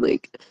stuff, and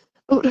like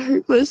I would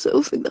hurt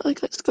myself, and now I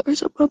got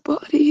scars on my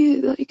body,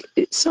 and like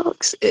it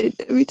sucks. And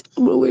every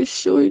time I wear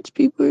shorts,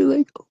 people are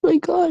like, "Oh my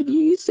God, you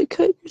used to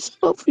cut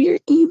yourself for your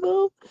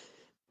emo."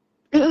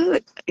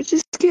 And I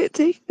just can't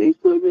take it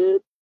anymore, man.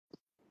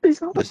 It's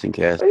hard. Listen,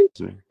 Casimir.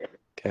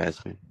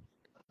 Casimir.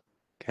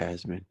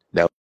 Casimir.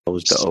 That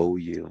was the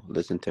old you.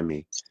 Listen to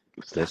me.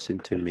 Listen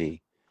to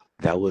me.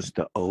 That was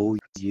the old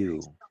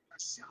you.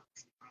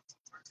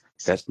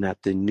 That's not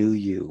the new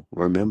you.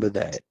 Remember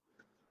that.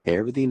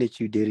 Everything that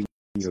you did in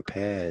your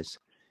past,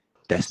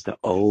 that's the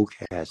old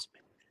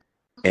Casimir.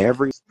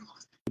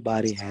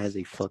 Everybody has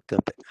a fucked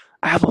up.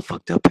 I have a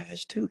fucked up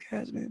past too,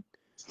 Casimir.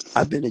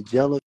 I've been to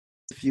jail a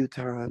few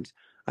times.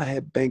 I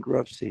had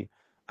bankruptcy.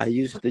 I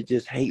used to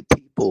just hate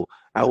people.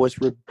 I was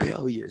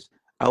rebellious.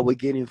 I would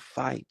get in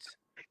fights.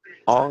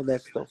 all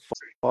that stuff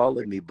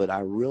followed me. But I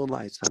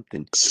realized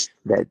something,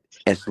 that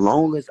as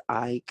long as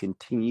I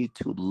continue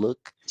to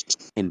look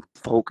and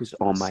focus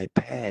on my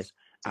past,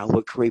 I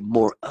will create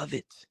more of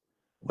it.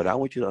 What I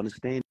want you to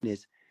understand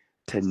is,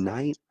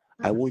 tonight,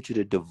 I want you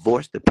to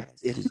divorce the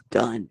past. It is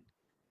done.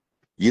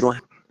 You don't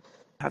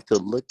have to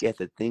look at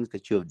the things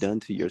that you have done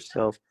to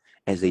yourself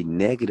as a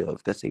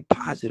negative. That's a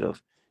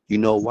positive. You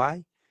know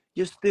why?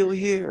 You're still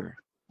here.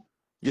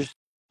 You're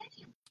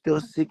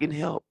still seeking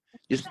help.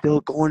 You're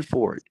still going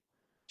for it.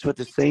 So at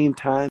the same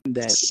time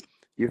that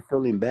you're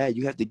feeling bad,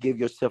 you have to give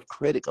yourself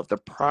credit of the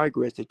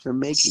progress that you're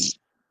making.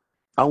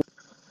 I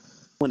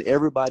want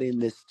everybody in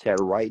this chat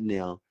right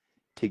now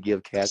to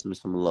give Casman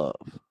some love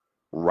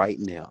right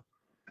now,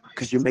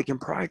 because you're making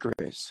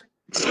progress.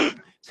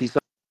 See,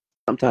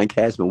 sometimes,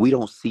 Casman, we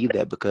don't see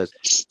that because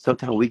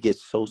sometimes we get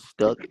so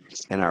stuck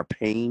in our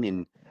pain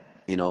and,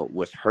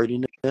 what's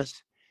hurting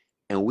us,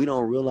 and we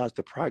don't realize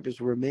the progress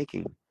we're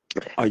making.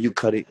 Are you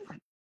cutting,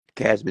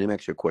 Casman, let me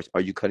ask you a question.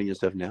 Are you cutting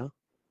yourself now?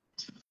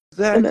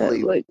 And I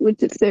Exactly. like went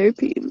to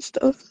therapy and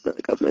stuff. And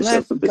I got myself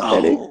Let's a bit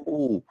better.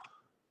 go.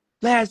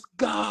 Let's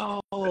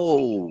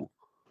go.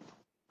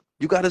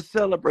 You got to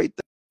celebrate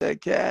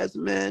that,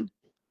 Casman.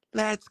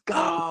 Let's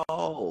go.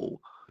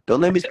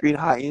 Don't let me scream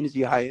high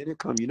energy, high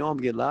income. You know I'm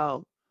getting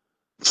loud.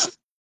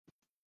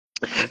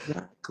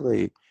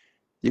 Exactly.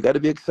 You got to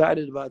be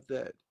excited about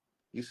that.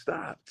 You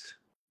stopped.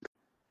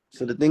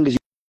 So the thing is,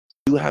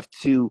 you have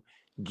to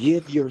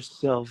give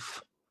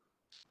yourself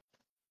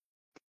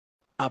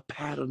a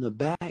pat on the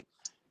back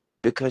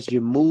because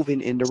you're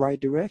moving in the right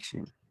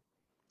direction.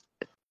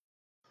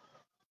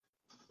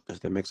 Does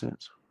that make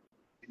sense?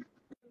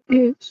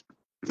 Yes.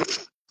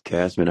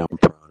 Casman, I'm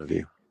proud of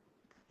you.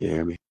 You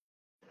hear me?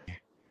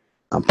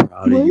 I'm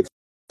proud of What? you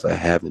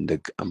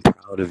I'm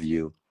proud of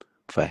you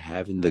for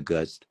having the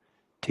guts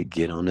to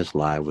get on this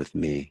live with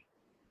me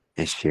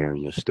and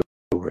sharing your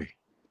story.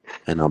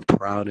 And I'm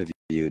proud of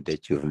you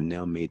that you have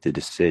now made the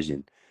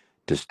decision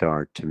to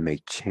start to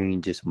make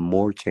changes,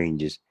 more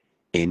changes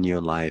in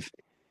your life,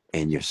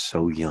 and you're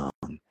so young.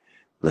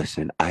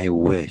 Listen, I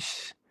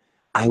wish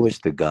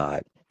to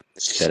God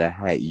that I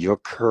had your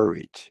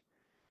courage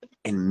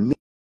in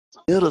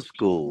middle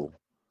school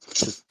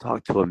to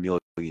talk to a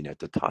millionaire,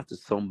 to talk to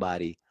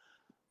somebody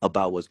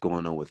about what's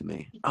going on with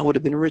me. I would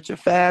have been richer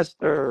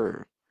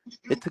faster.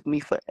 It took me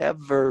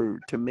forever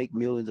to make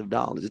millions of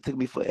dollars. It took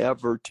me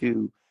forever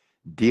to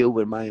deal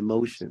with my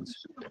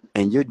emotions.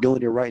 And you're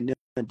doing it right now.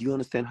 Do you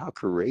understand how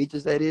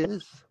courageous that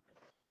is?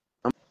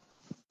 I'm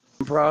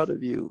proud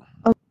of you.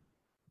 I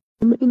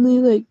mainly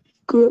like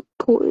grew up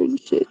poor and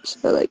shit.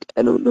 So like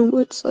I don't know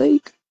what's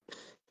like.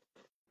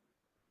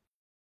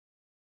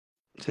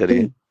 Say it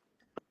again.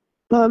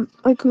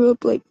 I grew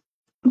up like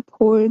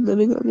poor and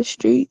living on the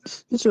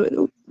streets, so I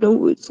don't know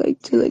what it's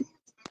like to like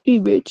be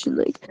rich and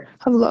like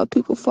have a lot of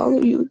people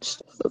follow you and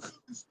stuff.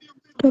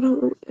 I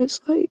don't know what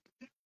it's like.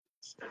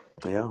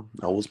 Yeah,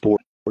 I was poor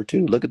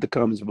too. Look at the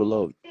comments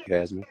below,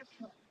 Casman.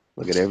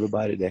 Look at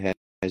everybody that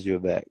has your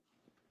back.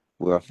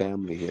 We're a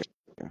family here.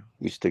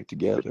 We stick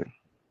together.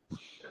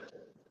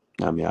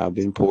 I mean, I've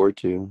been poor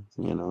too.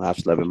 I've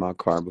slept in my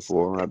car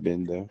before. I've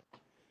been there.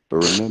 But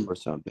remember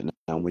something.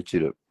 I want you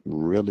to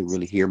really,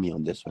 really hear me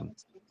on this one.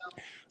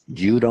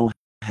 You don't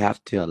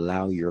have to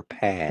allow your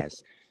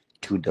past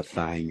to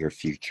define your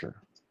future,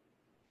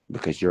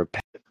 because your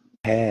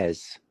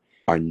past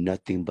are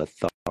nothing but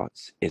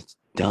thoughts. It's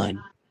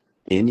done.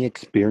 Any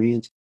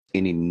experience,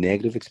 any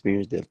negative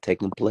experience that have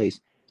taken place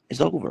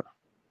is over.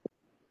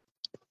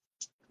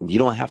 You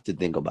don't have to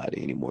think about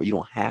it anymore. You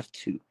don't have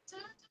to.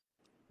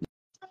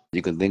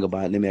 You can think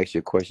about it. Let me ask you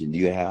a question.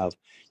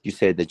 You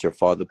said that your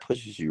father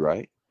pushes you,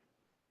 right?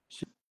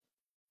 So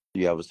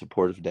you have a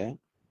supportive dad?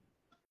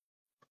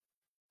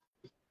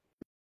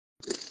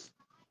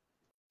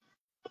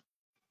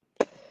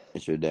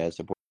 Is your dad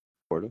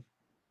supportive?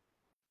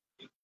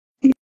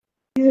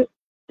 Yeah,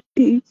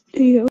 he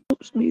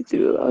helps me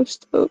through a lot of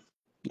stuff.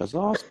 That's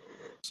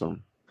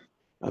awesome.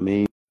 I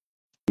mean,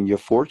 you're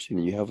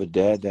fortunate. You have a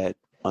dad that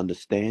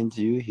understands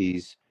you.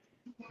 He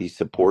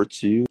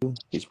supports you.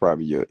 He's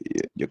probably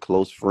your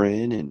close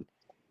friend, and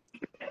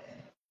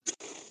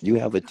you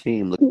have a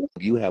team. Look,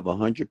 you have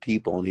 100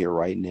 people on here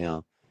right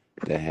now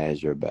that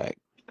has your back.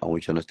 I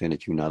want you to understand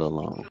that you're not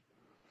alone.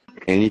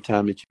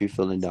 Anytime that you're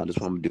feeling down, that's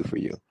what I'm gonna do for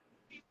you,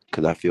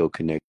 because I feel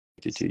connected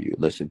to you.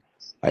 Listen,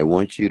 I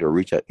want you to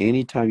reach out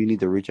anytime you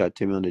need to reach out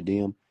to me on the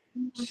DM.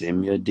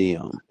 Send me a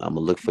DM. I'm gonna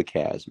look for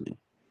Casman.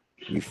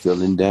 You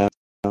feeling down?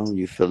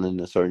 You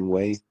feeling a certain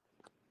way?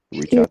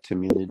 Reach Yeah, out to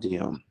me in the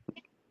DM.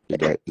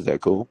 Is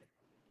that cool?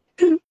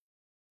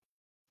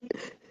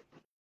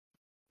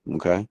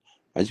 Okay.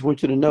 I just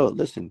want you to know.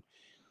 Listen,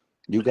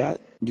 you got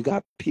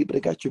people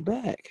that got your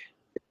back.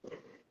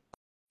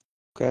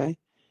 Okay,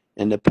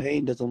 and the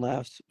pain doesn't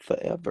last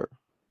forever.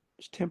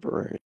 It's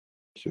temporary,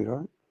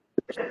 sweetheart.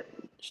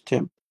 It's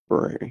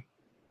temporary.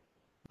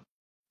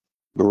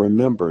 But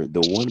remember,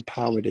 the one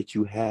power that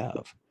you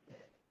have,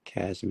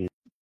 Casman,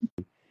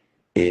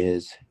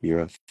 is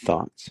your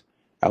thoughts.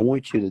 I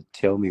want you to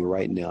tell me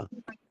right now.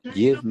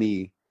 Give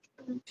me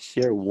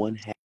Share one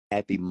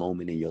happy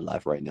moment in your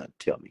life right now.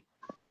 Tell me.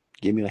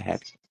 Give me a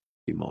happy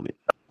moment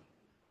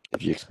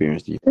if you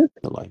experienced it in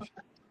your life.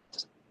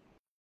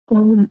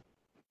 Um,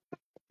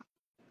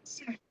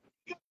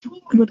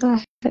 when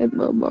I had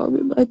my mom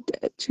and my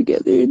dad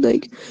together, and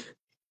like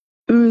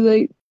we were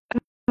like a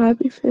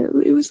happy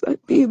family. It was like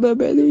me and my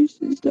brothers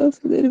and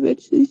stuff, and then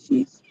eventually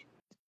she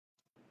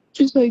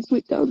just like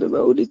went down the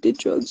road and did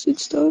drugs and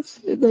stuff,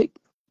 and like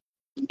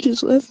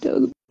just left out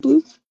of the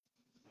blue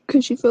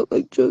because she felt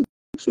like drugs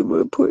were more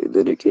important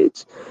than her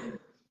kids.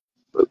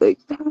 But like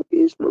the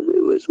happiest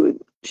moment was when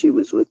she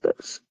was with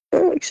us.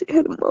 I actually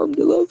had a mom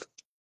to love.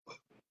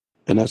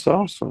 And that's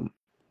awesome.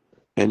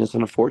 And it's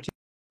unfortunate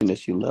that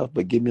she left,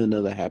 but give me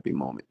another happy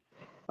moment.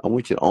 I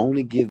want you to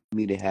only give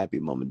me the happy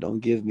moment. Don't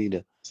give me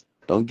the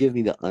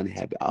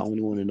unhappy. I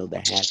only want to know the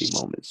happy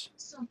moments.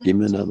 Give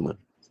me another one.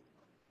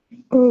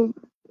 Um,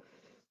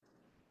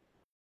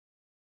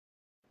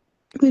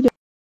 when,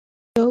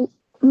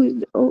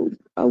 when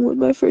I won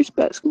my first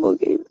basketball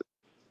game,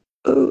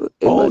 and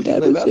my Oh, you dad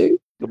play was there.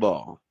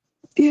 basketball.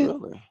 Yeah,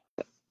 Really?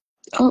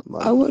 I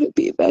Like, want to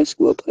be a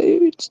basketball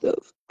player and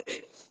stuff.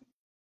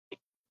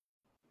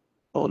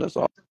 oh, that's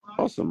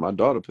awesome. My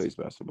daughter plays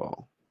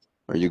basketball.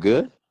 Are you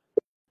good?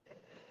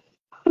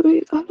 I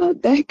mean, I'm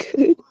not that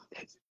good.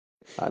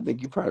 I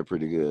think you're probably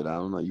pretty good. I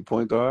don't know. You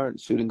point guard,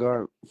 shooting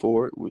guard,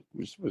 forward.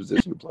 Which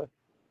position you play?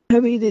 I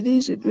mean, it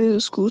is in middle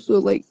school, so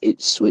like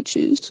it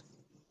switches.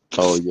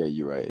 Oh yeah,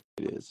 you're right.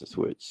 It is a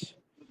switch.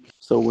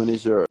 So when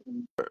is your?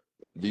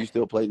 Do you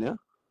still play now?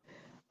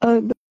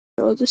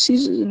 No, the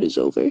season is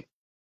over.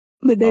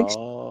 But next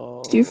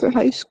year for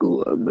high Oh,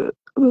 school, I'm gonna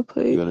you're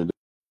play. gonna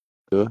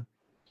do it.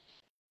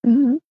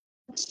 hmm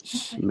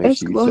Make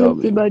sure you Basketball tell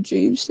has been me. my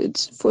dream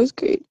since fourth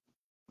grade.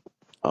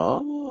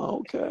 Oh,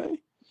 okay.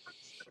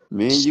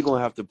 Man, you're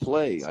gonna have to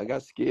play. I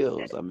got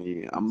skills. I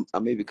mean, I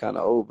may be kind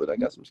of old, but I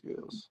got some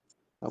skills.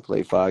 I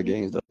played 5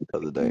 games the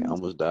other day. I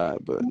almost died,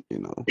 but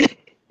it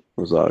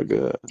was all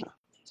good.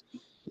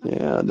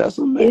 Yeah, that's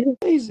Yeah.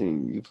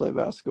 amazing. You play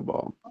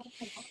basketball.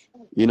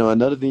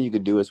 Another thing you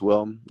could do as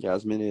well,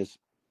 Yasmin, is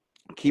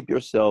keep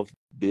yourself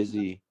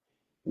busy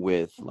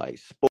with like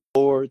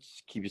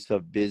sports, keep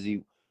yourself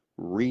busy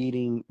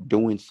reading,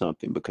 doing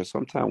something. Because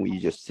sometimes when you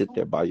just sit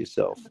there by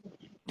yourself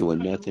doing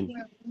nothing,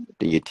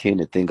 then you tend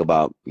to think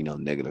about,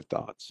 negative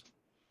thoughts.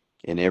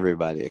 And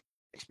everybody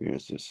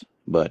experiences.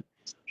 But,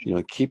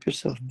 keep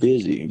yourself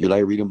busy. You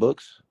like reading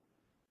books?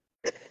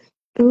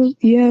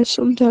 Yeah,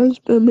 sometimes,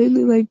 but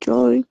mainly like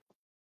drawing.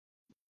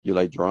 You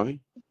like drawing?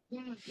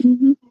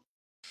 hmm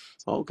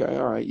Okay,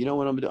 all right. You know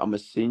what I'm gonna do? I'm gonna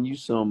send you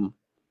some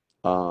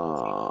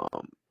um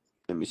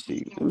let me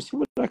see. Let me see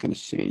what I can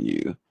send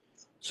you.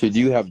 So do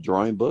you have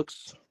drawing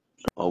books?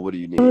 Or what do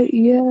you need?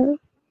 Yeah,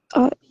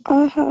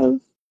 I have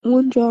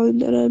one drawing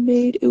that I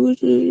made. It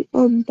was a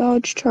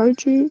Dodge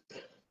Charger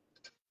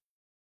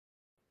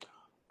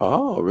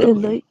Oh,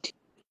 in really?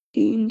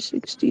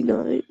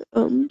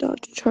 1969.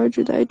 Dodge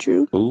Charger that I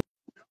drew.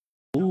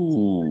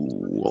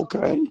 Ooh,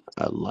 okay.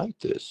 I like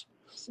this.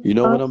 You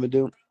know Uh, what I'm gonna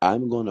do?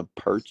 I'm gonna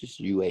purchase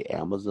you a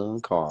Amazon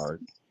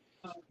card,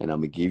 and I'm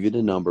gonna give you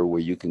the number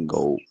where you can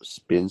go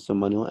spend some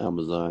money on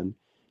Amazon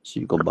so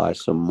you can buy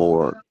some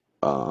more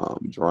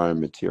drawing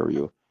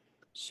material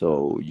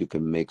so you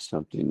can make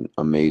something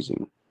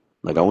amazing.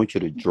 Like I want you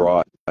to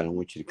draw it. I don't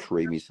want you to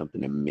create me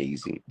something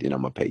amazing. Then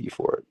I'm gonna pay you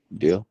for it.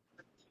 Deal?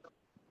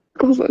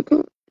 oh my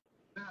god.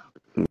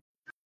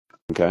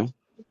 Okay.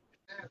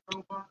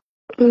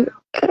 Uh,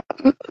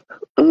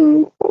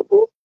 uh,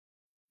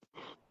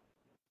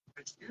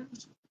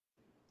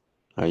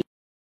 How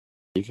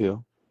you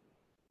feel?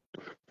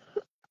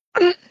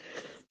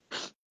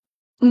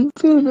 I'm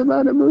feeling a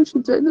lot of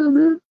emotions right now,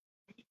 man.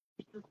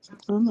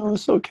 Oh, no,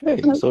 it's okay.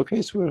 Like, It's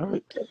okay,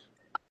 sweetheart.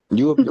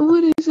 You a no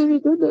one has ever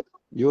done that.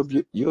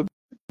 you're a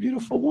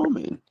beautiful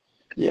woman.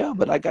 Yeah,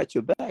 but I got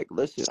your back.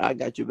 Listen, I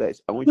got your back.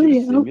 I want Oh you to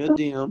yeah, send me a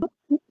DM,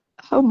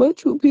 how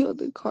much will be on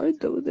the card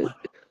though? That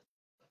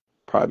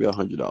probably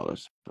 $100,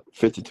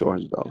 $50 to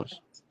 $100,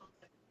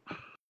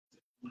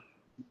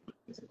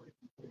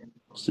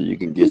 so you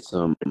can get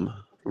some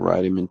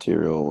writing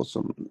material,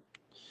 so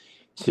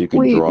you can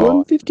wait, draw.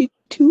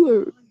 152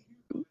 or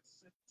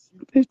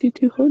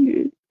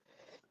 5200?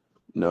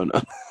 No, no.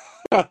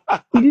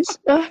 You just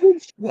I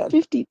heard That'd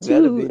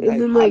 52 be and nice.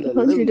 then like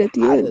 100 Hallelujah. at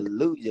the end.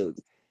 Hallelujah.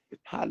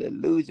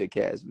 Hallelujah,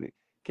 Casmine.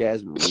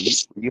 Casmine,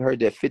 when you heard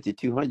that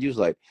 5,200, you was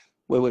like,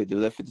 wait, was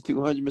that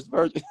 5,200, Mr.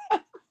 Virgin?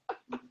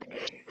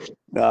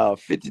 No,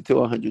 50 to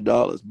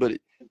 $100. But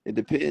it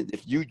depends.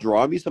 If you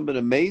draw me something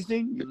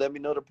amazing, you let me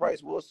know the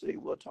price. We'll see.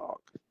 We'll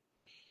talk.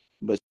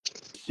 But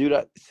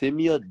send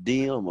me a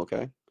DM,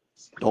 okay?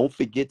 Don't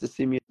forget to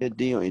send me a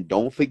DM, and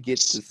don't forget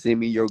to send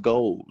me your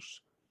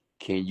goals.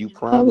 Can you I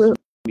promise will.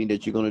 me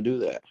that you're gonna do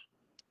that?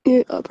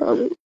 Yeah, I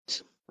promise.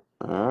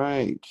 All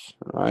right,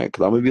 all right.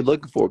 Because I'm gonna be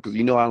looking for it. Because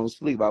I don't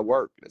sleep. I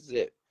work. That's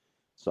it.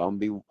 So I'm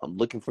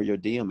looking for your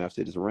DM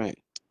after this rant.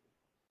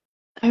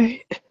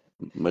 Alright.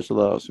 Much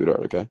love,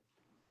 sweetheart. Okay.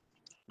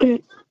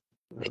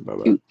 Alright. Bye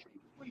bye.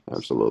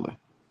 Absolutely.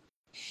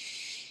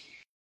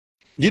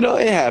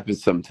 It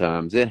happens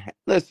sometimes.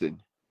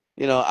 Listen,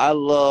 I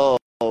love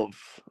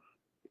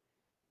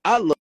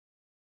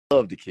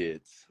the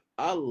kids.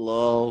 I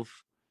love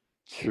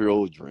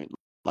children.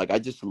 Like I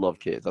just love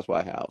kids. That's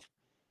why I have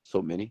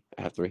so many.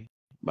 I have three,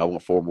 but I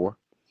want four more.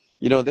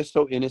 They're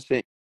so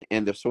innocent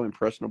and they're so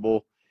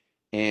impressionable,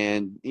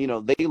 and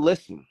they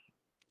listen.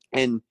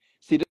 And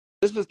see,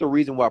 this is the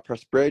reason why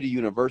Prosperity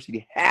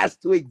University has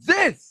to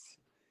exist,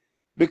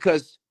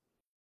 because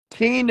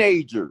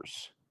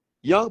teenagers,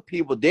 young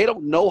people, they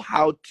don't know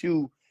how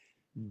to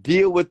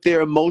deal with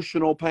their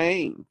emotional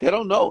pain. They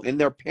don't know, and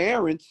their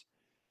parents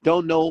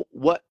don't know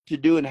what to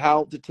do and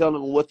how to tell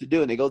them what to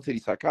do. And they go to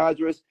these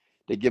psychiatrists.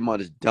 They give them all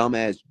this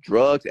dumbass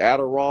drugs,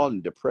 Adderall,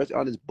 and depression,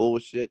 all this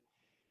bullshit.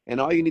 And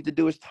all you need to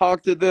do is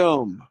talk to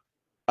them,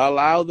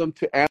 allow them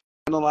to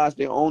analyze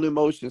their own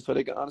emotions so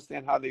they can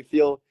understand how they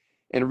feel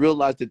and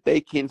realize that they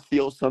can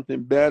feel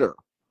something better.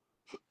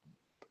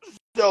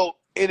 So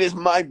it is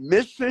my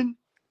mission,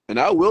 and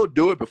I will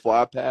do it before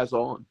I pass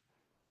on.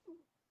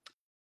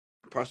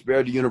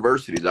 Prosperity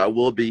Universities, I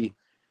will be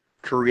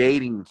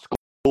creating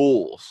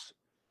schools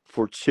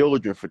for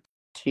children, for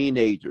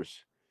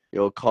teenagers,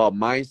 called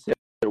Mindset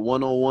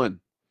 101.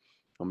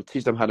 I'm going to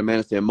teach them how to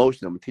manage their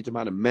emotions. I'm going to teach them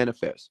how to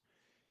manifest.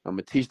 I'm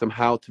going to teach them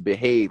how to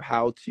behave,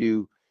 how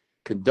to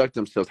conduct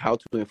themselves, how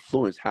to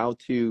influence, how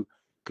to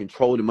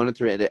control and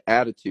monitor their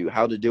attitude,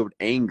 how to deal with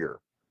anger.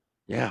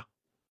 Yeah.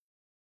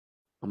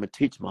 I'm going to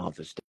teach them all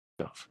this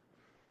stuff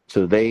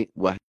so they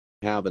will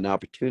have an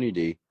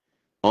opportunity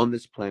on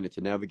this planet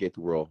to navigate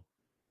the world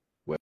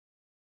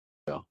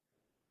well.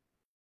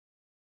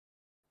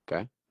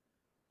 Okay?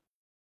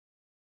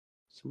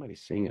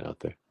 Somebody's singing out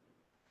there.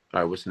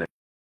 All right, what's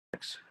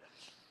next?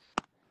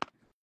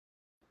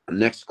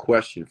 Next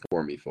question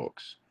for me,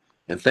 folks.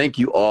 And thank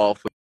you all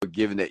for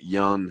giving that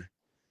young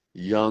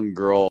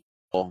girl,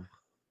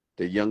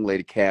 the young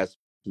lady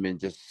Casman,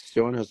 just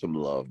showing her some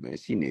love, man.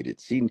 She needed.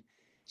 She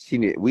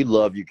needed. We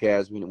love you,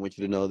 Casman. I want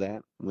you to know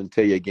that. I'm going to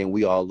tell you again,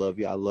 we all love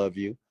you. I love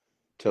you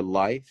to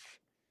life,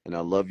 and I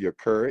love your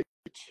courage.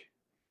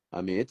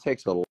 I mean, it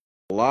takes a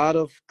lot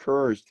of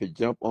courage to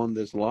jump on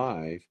this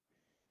live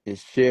and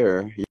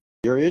share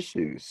your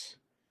issues.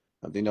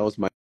 I think that was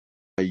my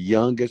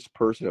youngest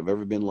person I've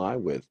ever been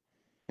live with,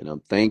 and I'm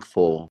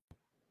thankful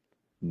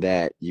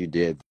that you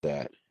did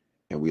that,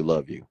 and we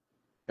love you.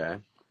 Okay?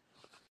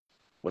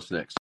 What's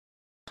next?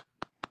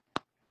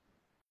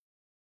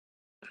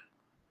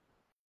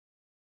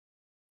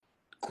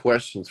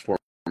 Questions for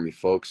me,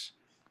 folks.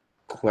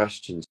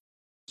 Questions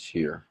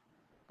here.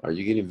 Are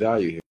you getting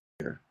value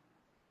here?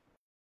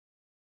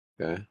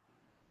 Okay.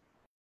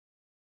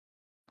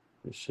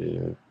 Let's see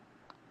here.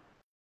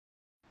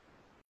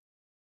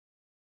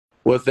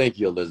 Well, thank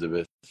you,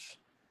 Elizabeth.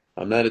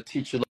 I'm not a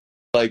teacher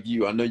like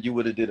you. I know you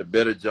would have did a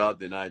better job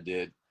than I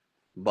did,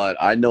 but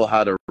I know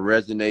how to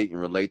resonate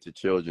and relate to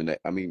children.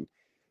 I mean,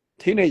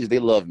 teenagers, they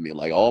love me.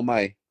 Like all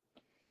my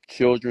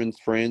children's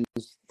friends,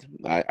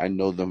 I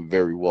know them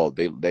very well.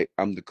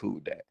 I'm the cool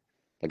dad.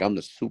 Like I'm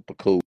the super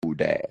cool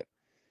dad.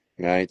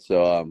 Right?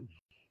 So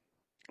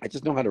I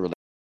just know how to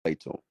relate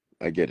to them.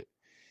 I get it.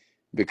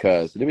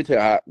 Because let me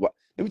tell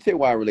you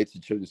why I relate to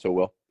children so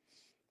well.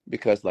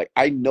 Because like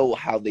I know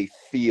how they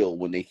feel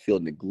when they feel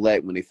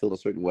neglect, when they feel a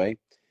certain way.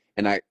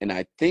 And I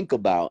think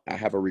about, I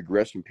have a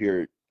regression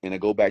period and I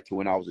go back to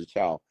when I was a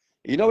child.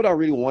 You know what I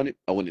really wanted?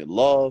 I wanted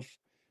love.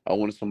 I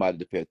wanted somebody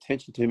to pay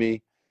attention to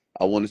me.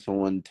 I wanted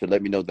someone to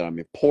let me know that I'm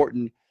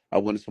important. I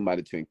wanted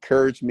somebody to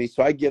encourage me.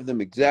 So I give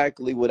them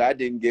exactly what I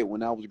didn't get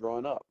when I was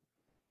growing up.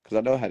 Because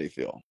I know how they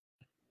feel.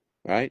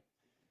 Right?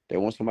 They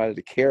want somebody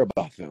to care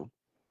about them.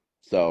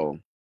 So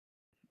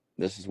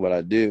this is what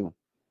I do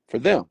for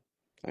them.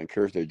 I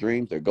encourage their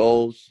dreams, their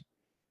goals.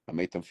 I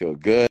make them feel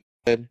good.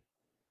 And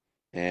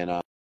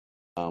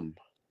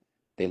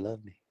they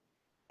love me.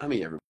 I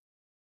mean,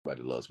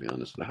 everybody loves me,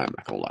 honestly. I'm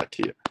not going to lie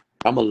to you.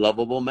 I'm a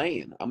lovable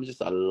man. I'm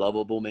just a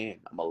lovable man.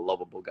 I'm a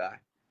lovable guy.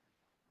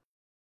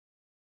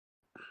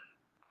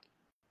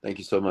 Thank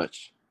you so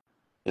much.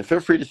 And feel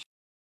free to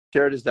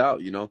share this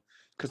out,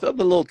 because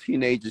other little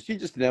teenagers, you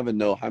just never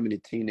know how many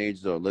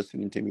teenagers are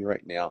listening to me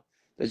right now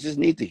that just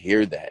need to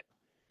hear that.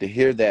 To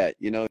hear that,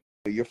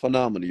 you're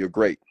phenomenal. You're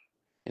great.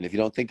 And if you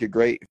don't think you're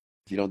great,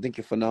 if you don't think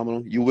you're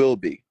phenomenal, you will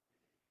be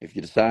if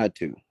you decide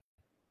to.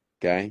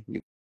 Okay?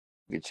 You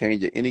can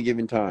change at any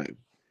given time.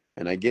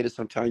 And I get it,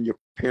 sometimes your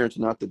parents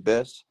are not the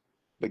best.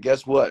 But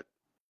guess what?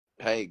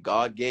 Hey,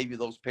 God gave you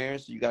those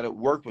parents. So you got to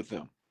work with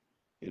them,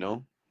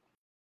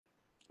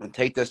 and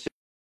take that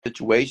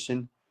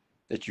situation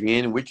that you're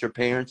in with your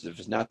parents. If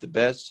it's not the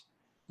best,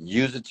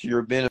 use it to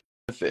your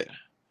benefit.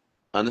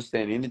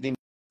 Understand anything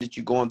that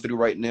you're going through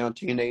right now,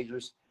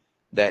 teenagers,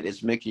 that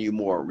is making you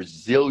more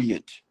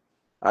resilient.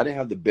 I didn't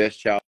have the best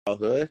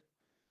childhood,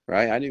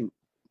 right? I didn't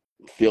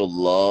feel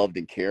loved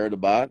and cared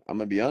about. I'm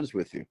gonna be honest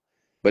with you,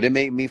 but it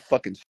made me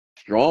fucking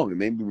strong. It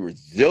made me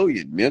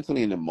resilient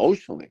mentally and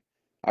emotionally.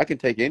 I can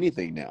take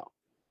anything now,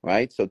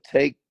 right? So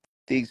take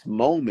these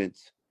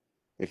moments.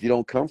 If you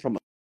don't come from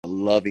a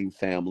loving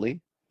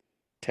family,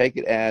 take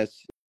it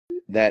as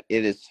that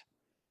it is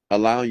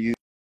allowing you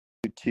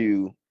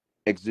to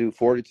exude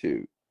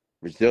fortitude,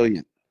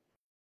 resilient,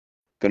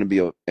 going to be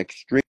an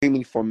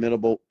extremely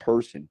formidable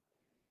person.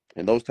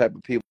 And those type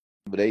of people,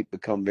 they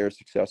become very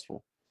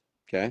successful.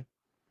 Okay.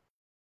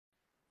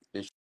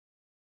 And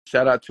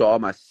shout out to all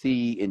my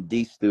C and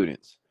D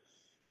students.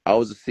 I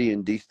was a C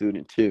and D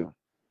student too,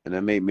 and I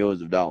made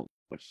millions of dollars.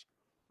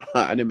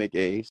 I didn't make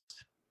A's.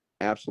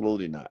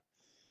 Absolutely not.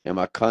 And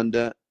my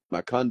conduct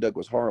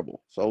was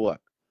horrible. So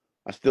what?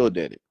 I still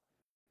did it.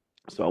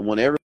 So I want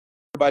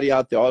everybody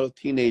out there, all those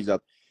teenagers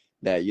out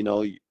that,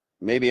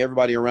 maybe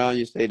everybody around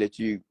you say that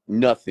you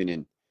nothing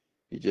and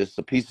you're just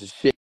a piece of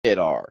shit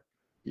or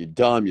you're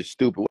dumb, you're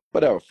stupid,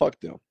 whatever. Fuck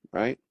them,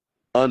 right?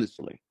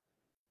 Honestly.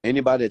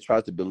 Anybody that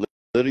tries to belittle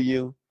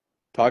you,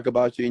 talk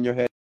about you in your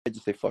head,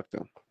 just say fuck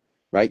them,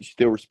 right? You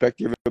still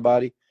respect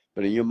everybody,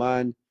 but in your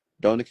mind,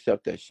 don't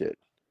accept that shit.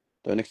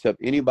 Don't accept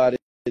anybody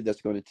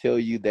that's going to tell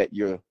you that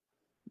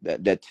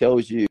that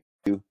tells you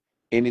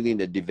anything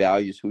that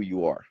devalues who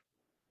you are.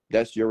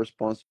 That's your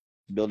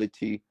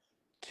responsibility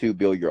to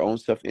build your own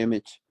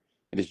self-image.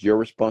 It is your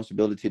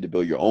responsibility to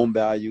build your own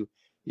value.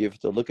 You have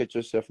to look at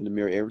yourself in the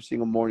mirror every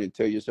single morning and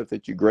tell yourself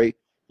that you're great.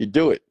 You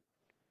do it.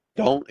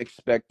 Don't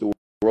expect the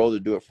world to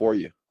do it for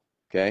you.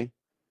 Okay?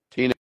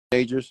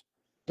 Teenagers,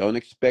 don't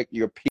expect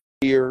your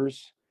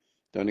peers.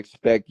 Don't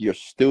expect your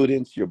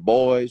students, your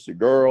boys, your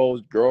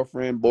girls,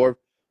 girlfriend, boy,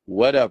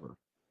 whatever.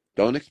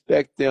 Don't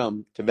expect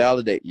them to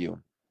validate you.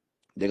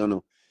 They're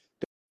gonna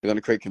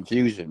create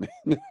confusion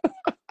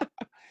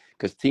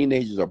because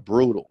teenagers are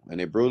brutal and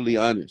they're brutally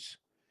honest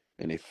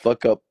and they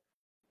fuck up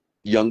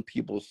young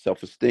people's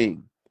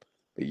self-esteem.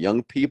 But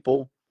young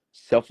people,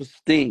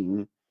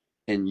 self-esteem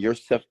and your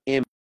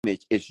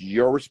self-image is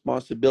your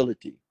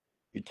responsibility.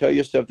 You tell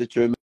yourself that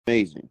you're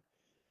amazing.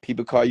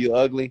 People call you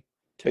ugly,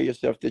 tell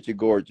yourself that you're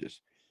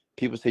gorgeous.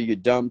 People say you're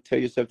dumb, tell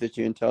yourself that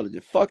you're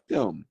intelligent. Fuck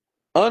them.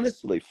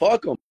 Honestly,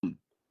 fuck them.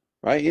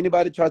 Right?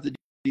 Anybody tries to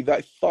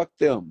devalue, fuck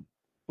them.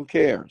 Who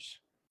cares?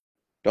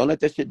 Don't let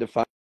that shit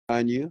define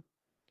you.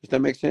 Does that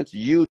make sense?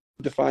 You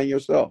define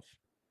yourself.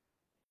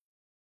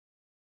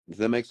 Does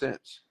that make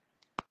sense?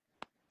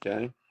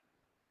 Okay.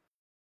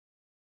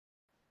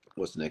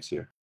 What's next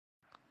here?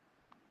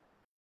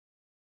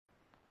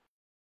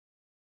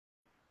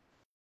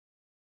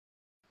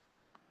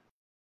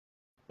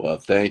 Well,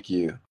 thank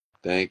you.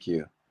 Thank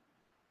you.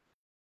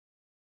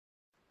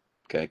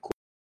 Okay.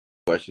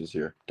 Questions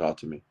here. Talk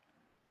to me.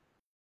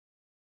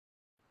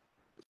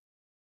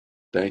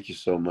 Thank you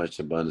so much,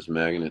 Abundance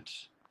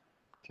Magnets.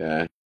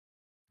 Okay.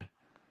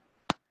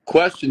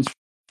 Questions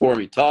for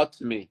me. Talk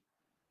to me.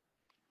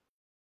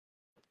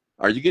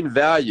 Are you getting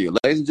value?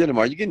 Ladies and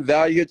gentlemen, are you getting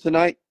value here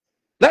tonight?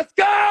 Let's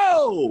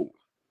go!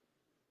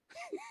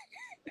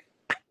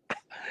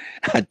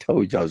 I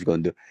told you I was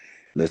going to do.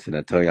 Listen,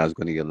 I told you I was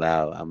going to get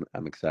loud.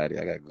 I'm excited.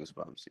 I got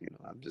goosebumps.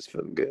 I'm just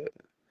feeling good.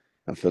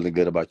 I'm feeling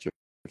good about your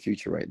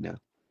future right now.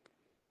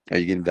 Are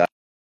you getting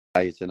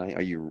value tonight?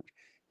 Are you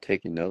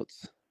taking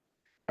notes?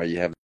 Are you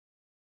having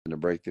a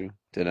breakthrough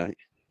tonight?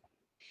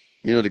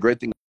 The great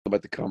thing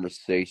about the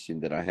conversation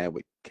that I had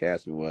with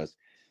Cassie was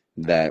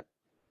that,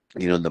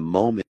 the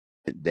moment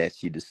that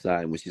she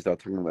decided, when she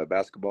started talking about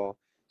basketball,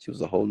 she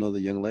was a whole nother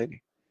young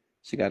lady.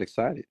 She got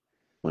excited.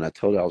 When I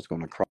told her I was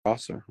going to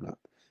cross her,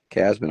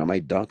 Casman, I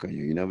might dunk on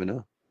you. You never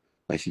know.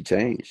 Like, she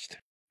changed.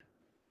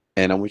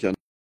 And I want you to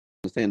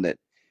understand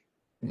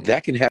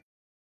that can happen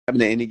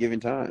at any given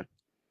time.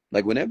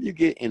 Like, whenever you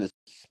get in a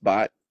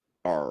spot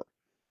or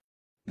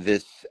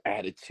this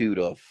attitude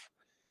of,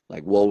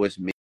 like, woe is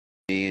me,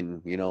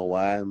 and,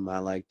 why am I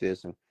like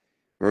this? And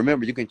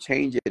remember, you can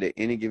change it at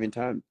any given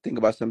time. Think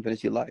about something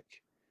that you like.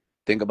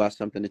 Think about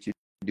something that you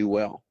do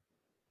well.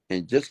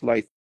 And just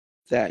like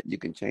that, you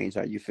can change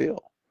how you feel.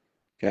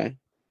 Okay?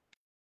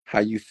 How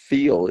you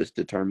feel is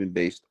determined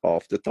based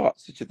off the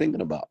thoughts that you're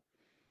thinking about.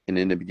 And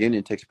in the beginning,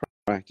 it takes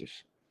practice.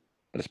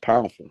 But it's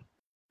powerful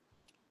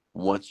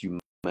once you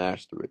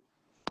master it.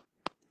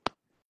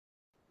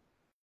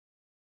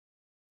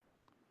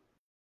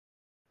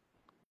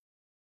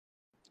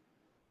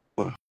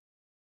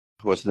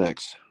 What's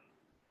next?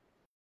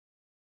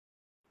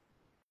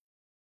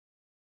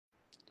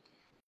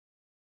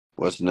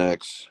 What's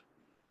next?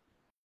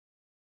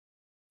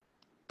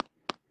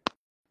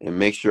 And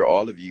make sure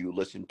all of you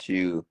listen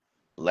to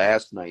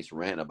last night's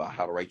rant about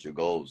how to write your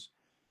goals.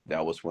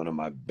 That was one of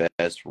my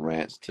best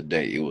rants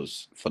today. It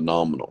was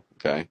phenomenal.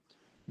 Okay.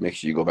 Make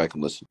sure you go back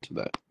and listen to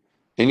that.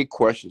 Any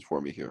questions for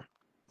me here?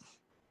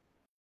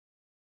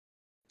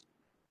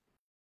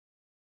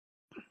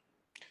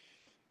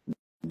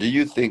 Do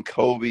you think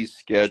Kobe's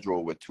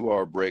schedule with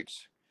 2-hour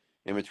breaks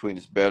in between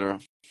is better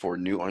for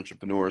new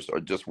entrepreneurs or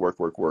just work,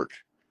 work, work?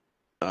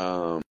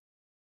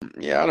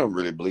 Yeah, I don't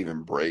really believe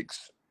in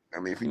breaks. I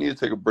mean, if you need to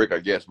take a break, I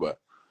guess, but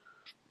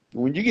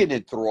when you get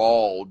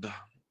enthralled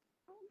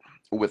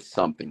with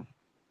something,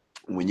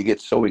 when you get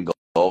so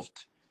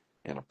engulfed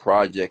in a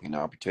project and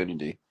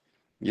opportunity,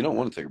 you don't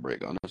want to take a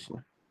break, honestly.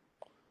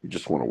 You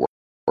just want to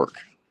work.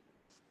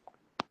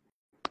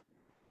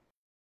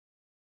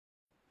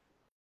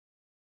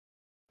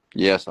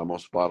 Yes, I'm on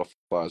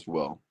Spotify as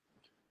well.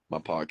 my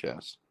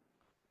podcast.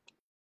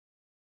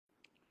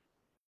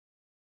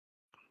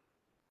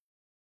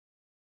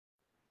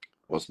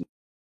 What's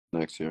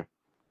next here?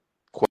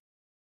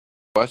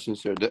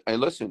 Questions here. Hey,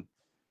 listen,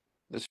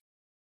 this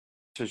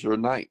is your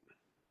night.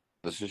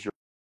 This is your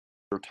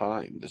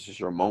time. This is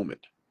your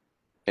moment.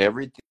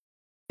 Everything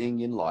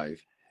in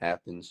life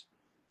happens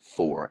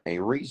for a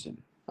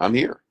reason. I'm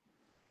here.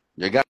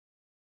 Your guy,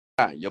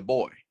 your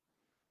boy,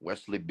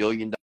 Wesley $1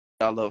 billion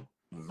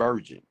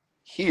virgin,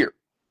 here,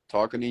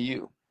 talking to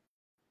you.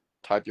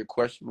 Type your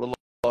question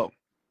below.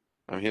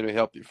 I'm here to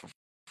help you for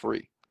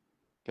free.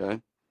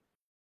 Okay?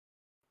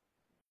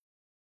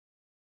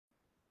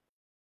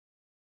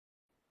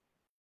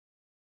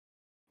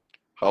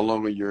 How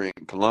long are you in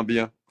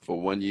Colombia? For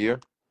 1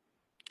 year.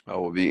 I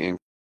will be in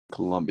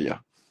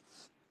Colombia.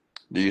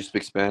 Do you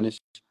speak Spanish?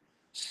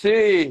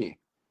 Sí.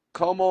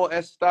 ¿Cómo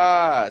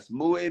estás?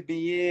 Muy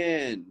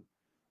bien.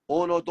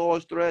 1,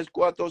 2, 3,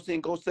 4,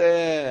 5,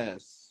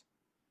 6.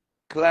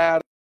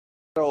 Claro.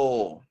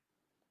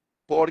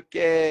 ¿Por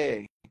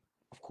qué?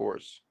 Of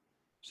course.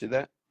 See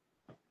that?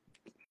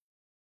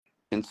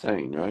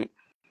 Insane, right?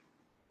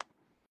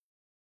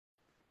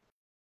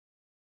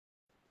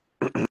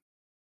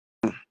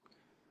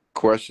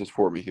 Questions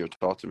for me here.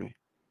 Talk to me.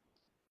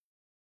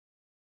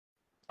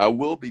 I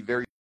will be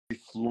very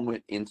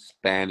fluent in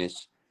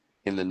Spanish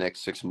in the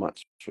next 6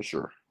 months for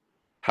sure.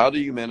 How do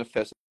you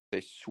manifest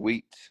a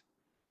sweet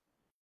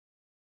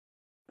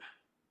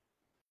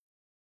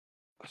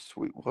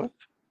what?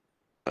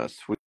 A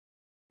sweet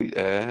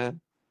ad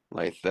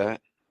like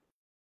that?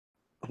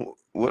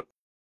 What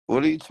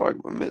are you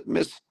talking about,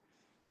 Miss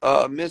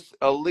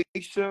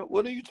Alicia?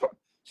 What are you talking?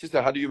 She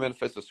said, "How do you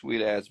manifest a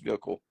sweet ass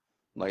vehicle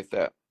like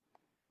that?"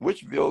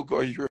 Which vehicle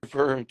are you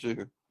referring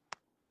to?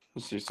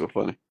 She's so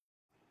funny.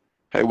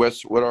 Hey,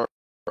 Wes, where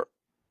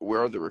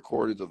are the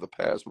recordings of the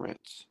past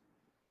rants?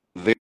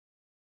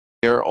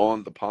 They're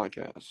on the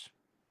podcast,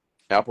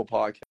 Apple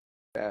Podcast,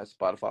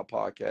 Spotify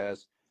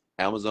Podcast,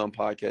 Amazon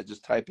Podcast.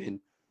 Just type in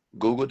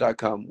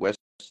google.com Wesley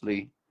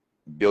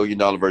 $1 billion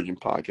virgin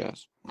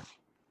podcast.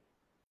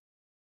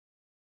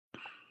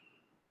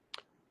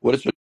 What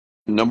is your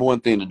number one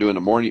thing to do in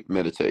the morning?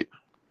 Meditate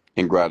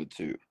and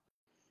gratitude.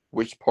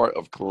 Which part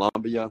of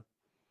Colombia?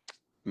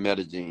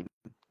 Medellin.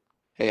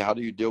 Hey, how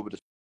do you deal with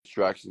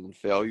distractions and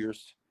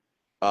failures?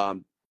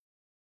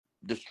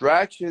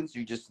 Distractions,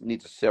 you just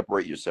need to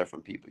separate yourself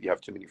from people. You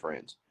have too many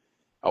friends.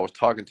 I was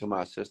talking to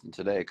my assistant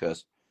today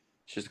because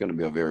she's going to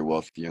be a very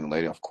wealthy young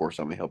lady. Of course,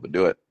 I'm going to help her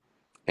do it.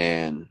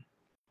 And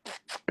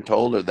I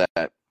told her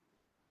that,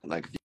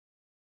 like, if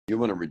you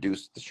want to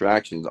reduce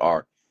distractions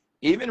or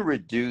even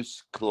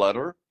reduce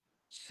clutter,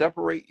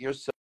 separate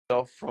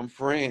yourself from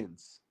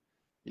friends.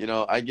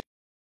 I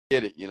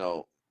get it.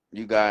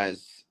 You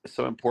guys, it's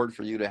so important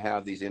for you to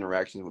have these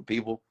interactions with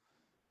people,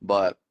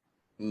 but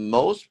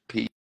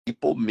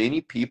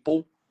many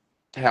people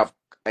have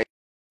a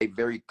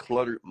very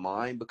cluttered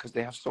mind because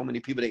they have so many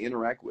people they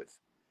interact with.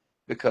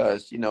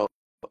 Because,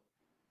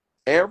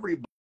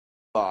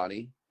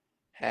 everybody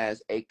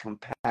has a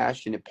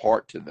compassionate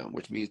part to them,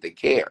 which means they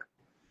care.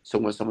 So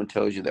when someone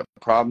tells you their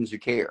problems, you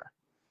care.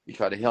 You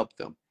try to help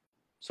them.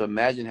 So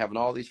imagine having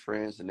all these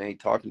friends and they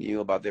talking to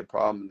you about their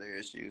problems and their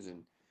issues,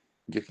 and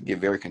you can get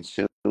very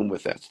consumed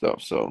with that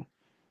stuff. So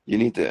you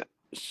need to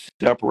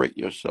separate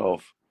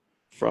yourself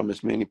from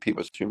as many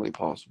people as humanly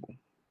possible,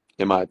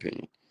 in my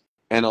opinion,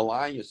 and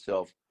align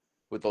yourself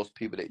with those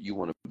people that you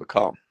want to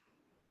become,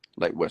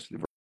 like Wesley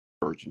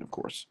Virgin, of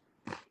course.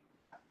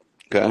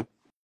 Okay.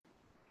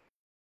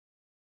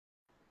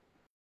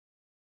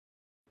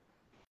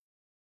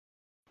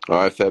 All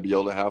right,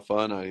 Fabiola, have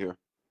fun out here.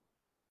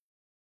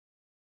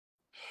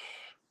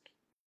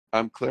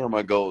 I'm clear on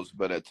my goals,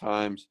 but at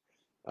times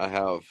I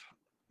have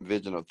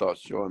vision or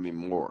thoughts showing me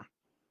more.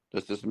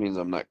 Does this mean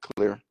I'm not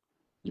clear?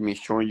 You mean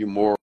showing you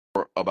more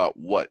about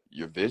what?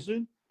 Your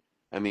vision?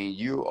 I mean,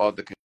 you are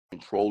the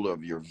controller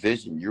of your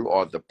vision. You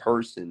are the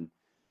person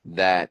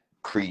that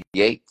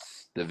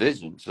creates the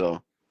vision.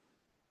 So,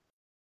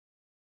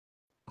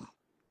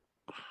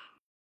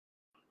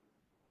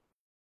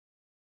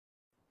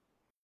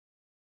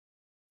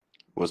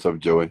 what's up,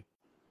 Joey?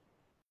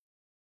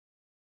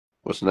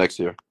 What's next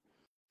here?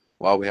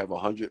 Wow, we have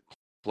 100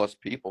 plus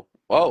people.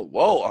 Whoa,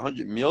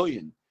 100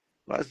 million.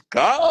 Let's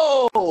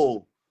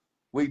go.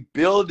 We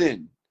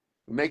building.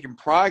 We're making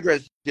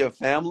progress here,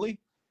 family.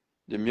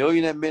 The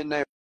Millionaire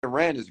Midnight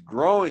rant is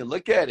growing.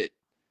 Look at it.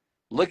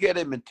 Look at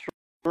it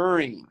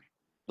maturing.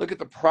 Look at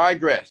the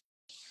progress,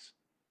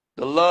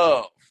 the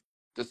love,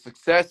 the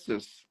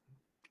successes,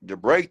 the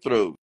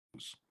breakthroughs.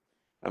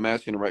 I'm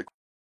asking the right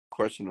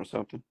question or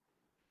something.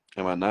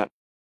 Am I not?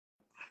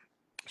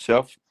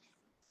 Self,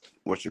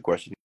 what's your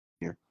question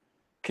here?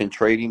 Can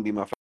trading be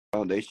my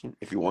foundation?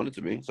 If you want it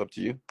to be, it's up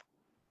to you.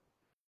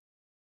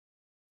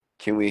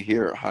 Can we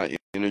hear high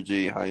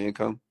energy, high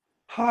income?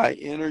 High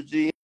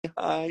energy,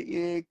 high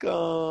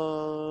income.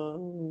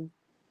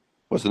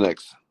 What's the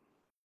next?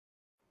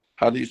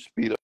 How do you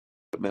speed up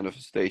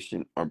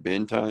manifestation or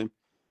bend time?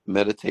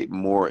 Meditate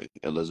more,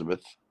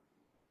 Elizabeth.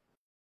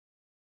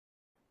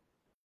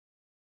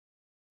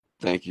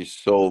 Thank you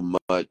so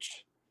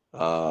much,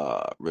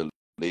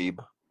 Relieb.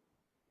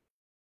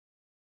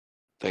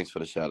 Thanks for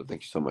the shout out.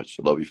 Thank you so much.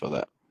 Love you for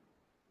that.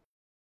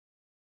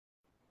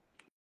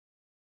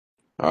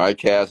 All right,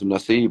 Kaz, I'm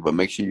not seeing you, but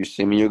make sure you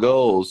send me your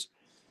goals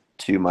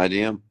to my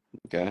DM.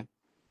 Okay.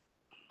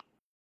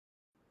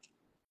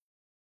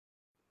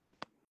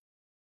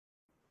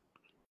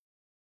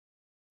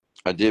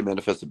 I did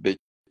manifest a big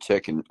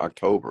check in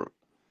October.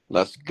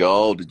 Let's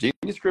go. The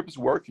Genius Script is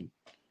working.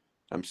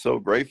 I'm so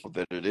grateful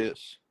that it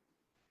is.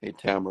 Hey,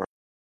 Tamara,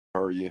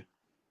 how are you?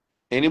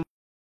 Any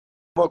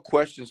more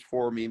questions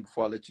for me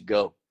before I let you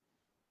go?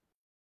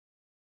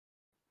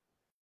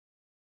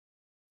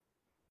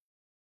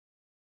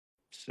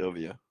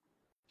 Sylvia.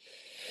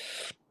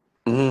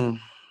 Mm.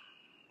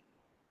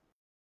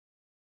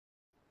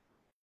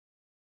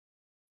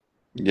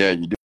 Yeah,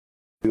 you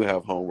do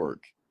have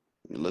homework.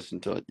 Listen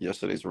to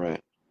yesterday's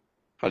rant.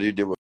 How do you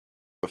deal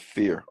with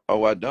fear?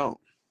 Oh, I don't.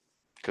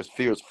 Because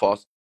fear is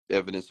false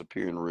evidence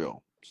appearing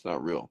real. It's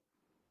not real.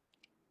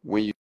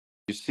 When you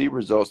see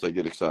results, I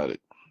get excited.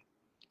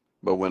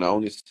 But when I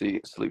only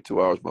sleep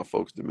 2 hours, my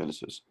focus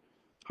diminishes.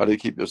 How do you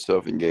keep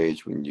yourself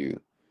engaged when you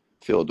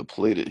feel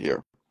depleted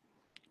here?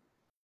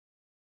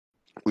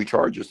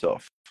 Recharge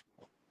yourself.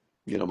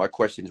 You know, my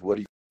question is, what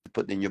are you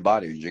putting in your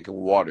body? Are you drinking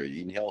water? Are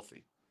you eating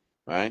healthy?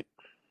 Right?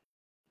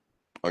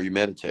 Are you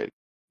meditating?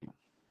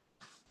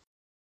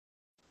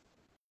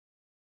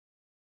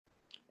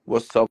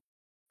 What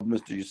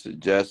supplements do you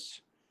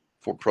suggest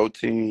for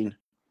protein?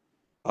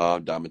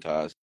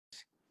 Diametize.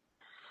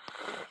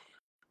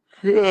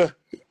 Yeah,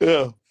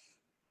 yeah.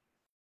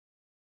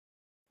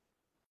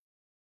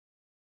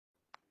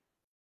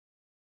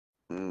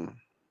 Mm.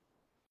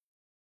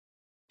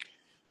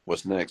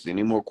 What's next?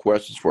 Any more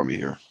questions for me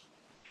here?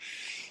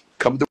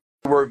 Come to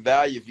the word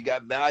value. If you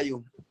got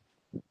value,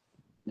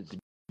 did you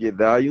get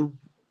value?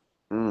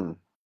 Mm.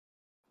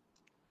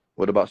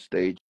 What about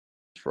stage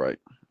fright?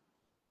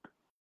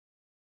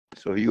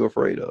 So who are you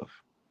afraid of?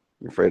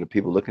 You're afraid of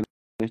people looking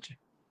at you?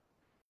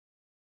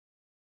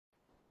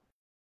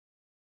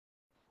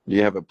 Do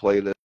you have a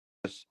playlist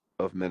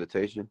of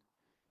meditation?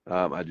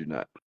 I do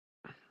not.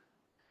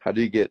 How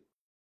do you get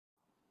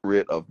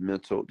rid of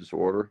mental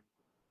disorder?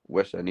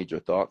 Wes, I need your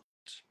thoughts.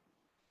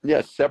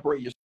 Yeah,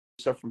 separate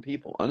yourself from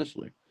people,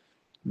 honestly.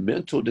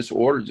 Mental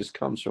disorder just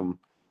comes from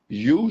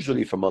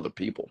usually from other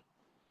people.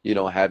 You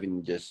know,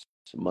 having just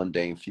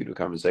mundane futile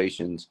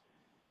conversations,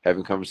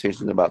 having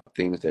conversations about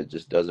things that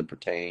just doesn't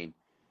pertain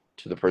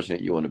to the person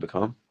that you want to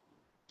become.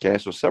 Okay,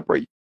 so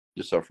separate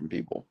yourself from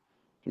people,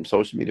 from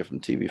social media, from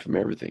TV, from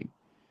everything.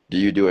 Do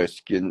you do a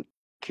skin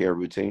care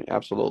routine?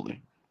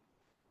 Absolutely.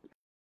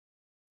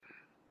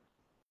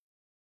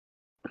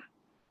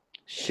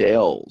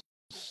 Shells.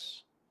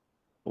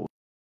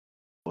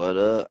 What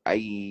up?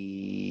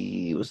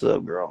 Hey, what's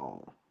up,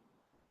 girl?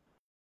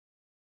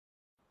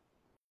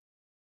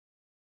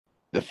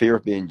 The fear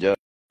of being judged.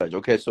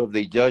 Okay, so if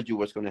they judge you,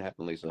 what's going to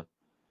happen, Lisa?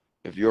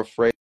 If you're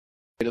afraid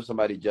of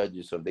somebody judging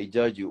you, so if they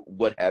judge you,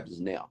 what happens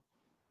now?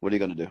 What are you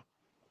going to do?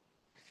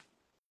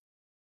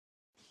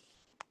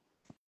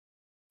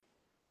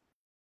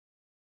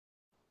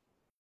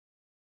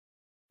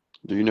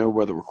 Do you know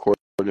where the recording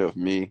of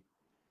me?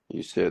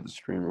 You said the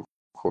screen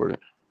recorded.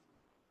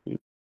 You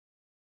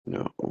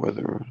know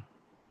whether.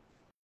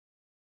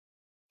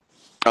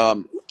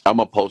 I'm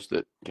gonna post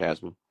it,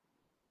 Casman.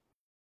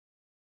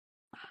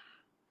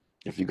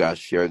 If you guys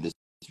share this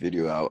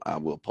video out, I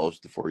will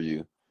post it for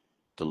you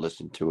to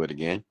listen to it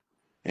again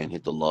and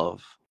hit the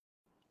love.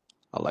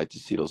 I like to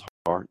see those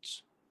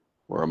hearts.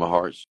 Where are my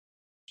hearts,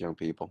 young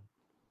people?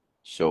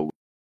 Show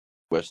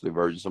Wesley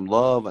Virgin some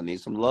love. I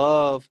need some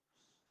love.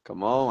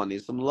 Come on, I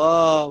need some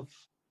love.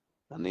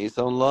 I need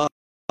some love.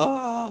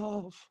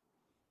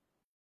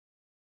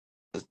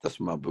 That's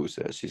what my boo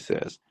says. She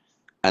says,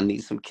 I need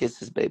some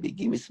kisses, baby.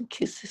 Give me some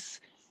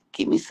kisses.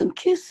 Give me some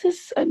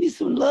kisses. I need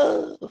some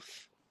love.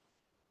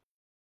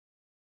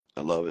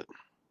 I love it.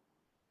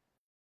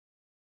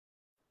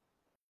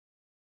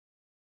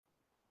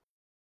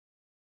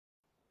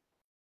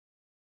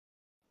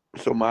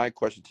 So my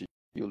question to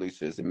you,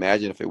 Lisa, is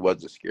imagine if it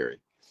wasn't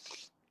scary.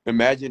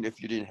 Imagine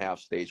if you didn't have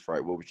stage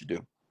fright. What would you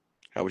do?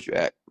 How would you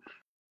act?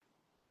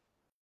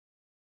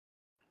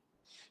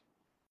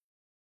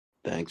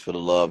 Thanks for the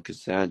love,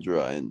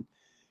 Cassandra and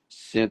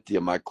Cynthia,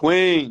 my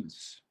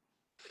queens.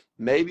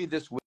 Maybe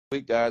this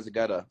week, guys, I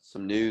got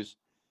some news.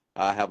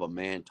 I have a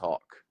man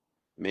talk.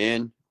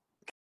 Men,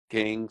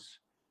 kings,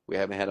 we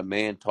haven't had a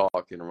man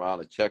talk in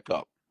around a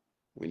checkup.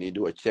 We need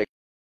to do a check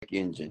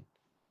engine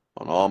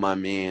on all my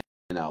men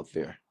out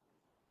there.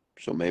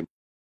 So maybe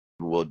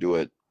we'll do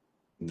it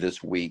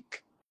this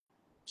week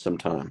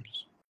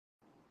sometimes.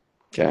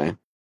 Okay.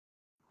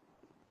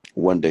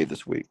 One day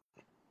this week.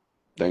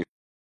 Thanks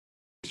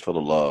for the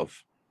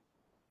love.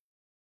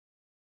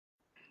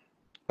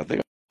 I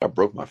think I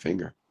broke my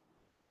finger.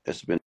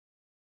 It's been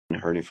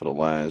hurting for the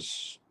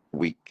last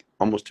week,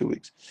 almost 2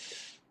 weeks.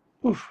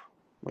 Oof,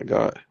 my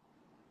God.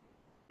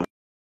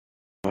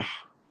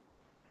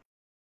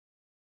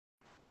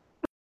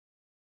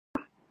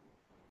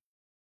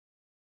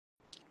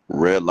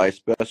 Red light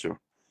special.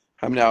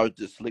 How many hours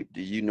of sleep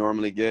do you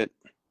normally get?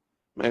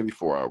 Maybe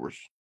 4 hours,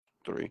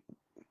 3.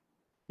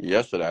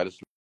 Yesterday, I didn't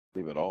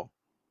sleep at all.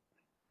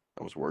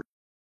 I was working.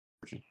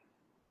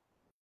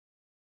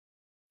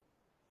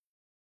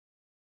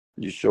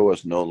 You show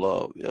us no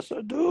love. Yes,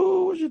 I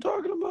do. What you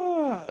talking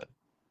about?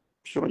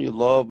 Showing you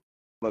love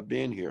by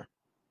being here.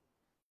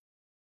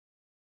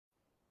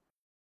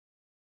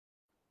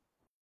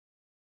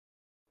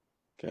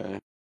 Okay.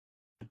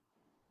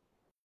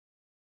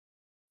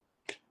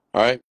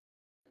 All right.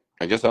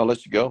 I guess I'll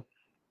let you go.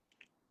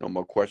 No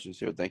more questions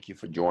here. Thank you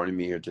for joining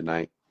me here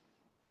tonight.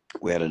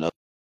 We had another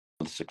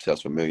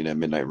successful Millionaire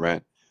Midnight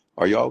rant.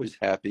 Are you always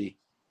happy?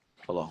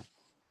 Hello.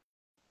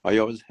 Are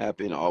you always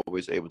happy and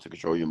always able to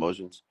control your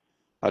emotions?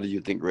 How do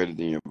you think greater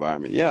than your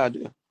environment? Yeah, I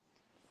do.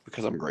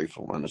 Because I'm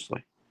grateful,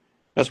 honestly.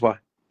 That's why.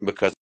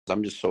 Because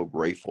I'm just so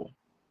grateful.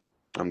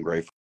 I'm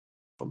grateful,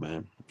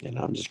 man. And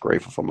I'm just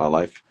grateful for my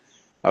life.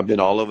 I've been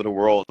all over the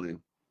world and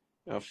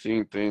I've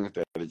seen things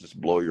that just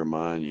blow your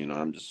mind.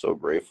 I'm just so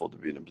grateful to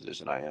be in the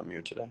position I am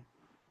here today.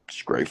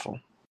 Just grateful.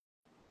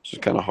 It's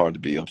just kind of hard to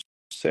be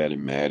upset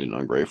and mad and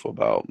ungrateful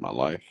about my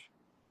life.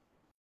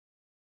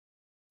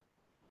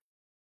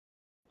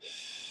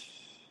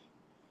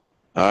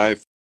 All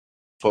right,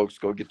 folks,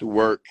 go get to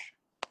work.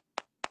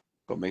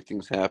 Go make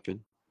things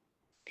happen.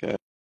 Okay.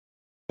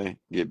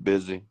 Get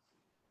busy.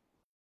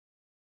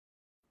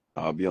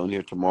 I'll be on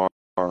here tomorrow,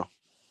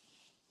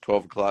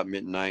 12 o'clock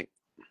midnight,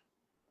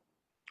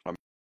 or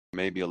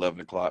maybe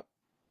 11 o'clock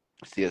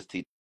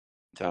CST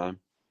time.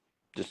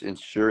 Just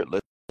ensure it.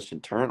 Listen,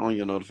 turn on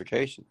your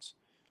notifications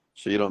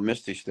so you don't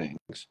miss these things.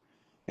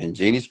 And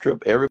Genie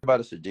Script,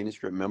 everybody's a Genie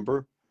Script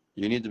member.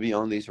 You need to be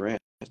on these rants.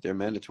 They're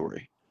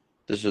mandatory.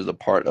 This is a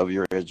part of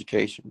your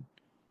education.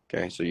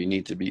 Okay, so you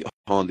need to be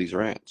on these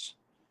rants.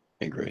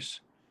 Hey,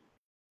 Grace.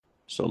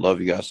 So love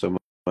you guys so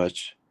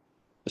much.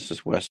 This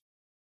is Wesley,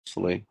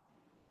 $1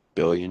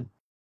 billion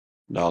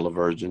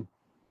virgin.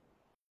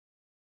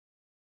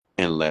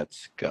 And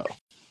let's go.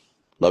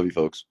 Love you,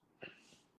 folks.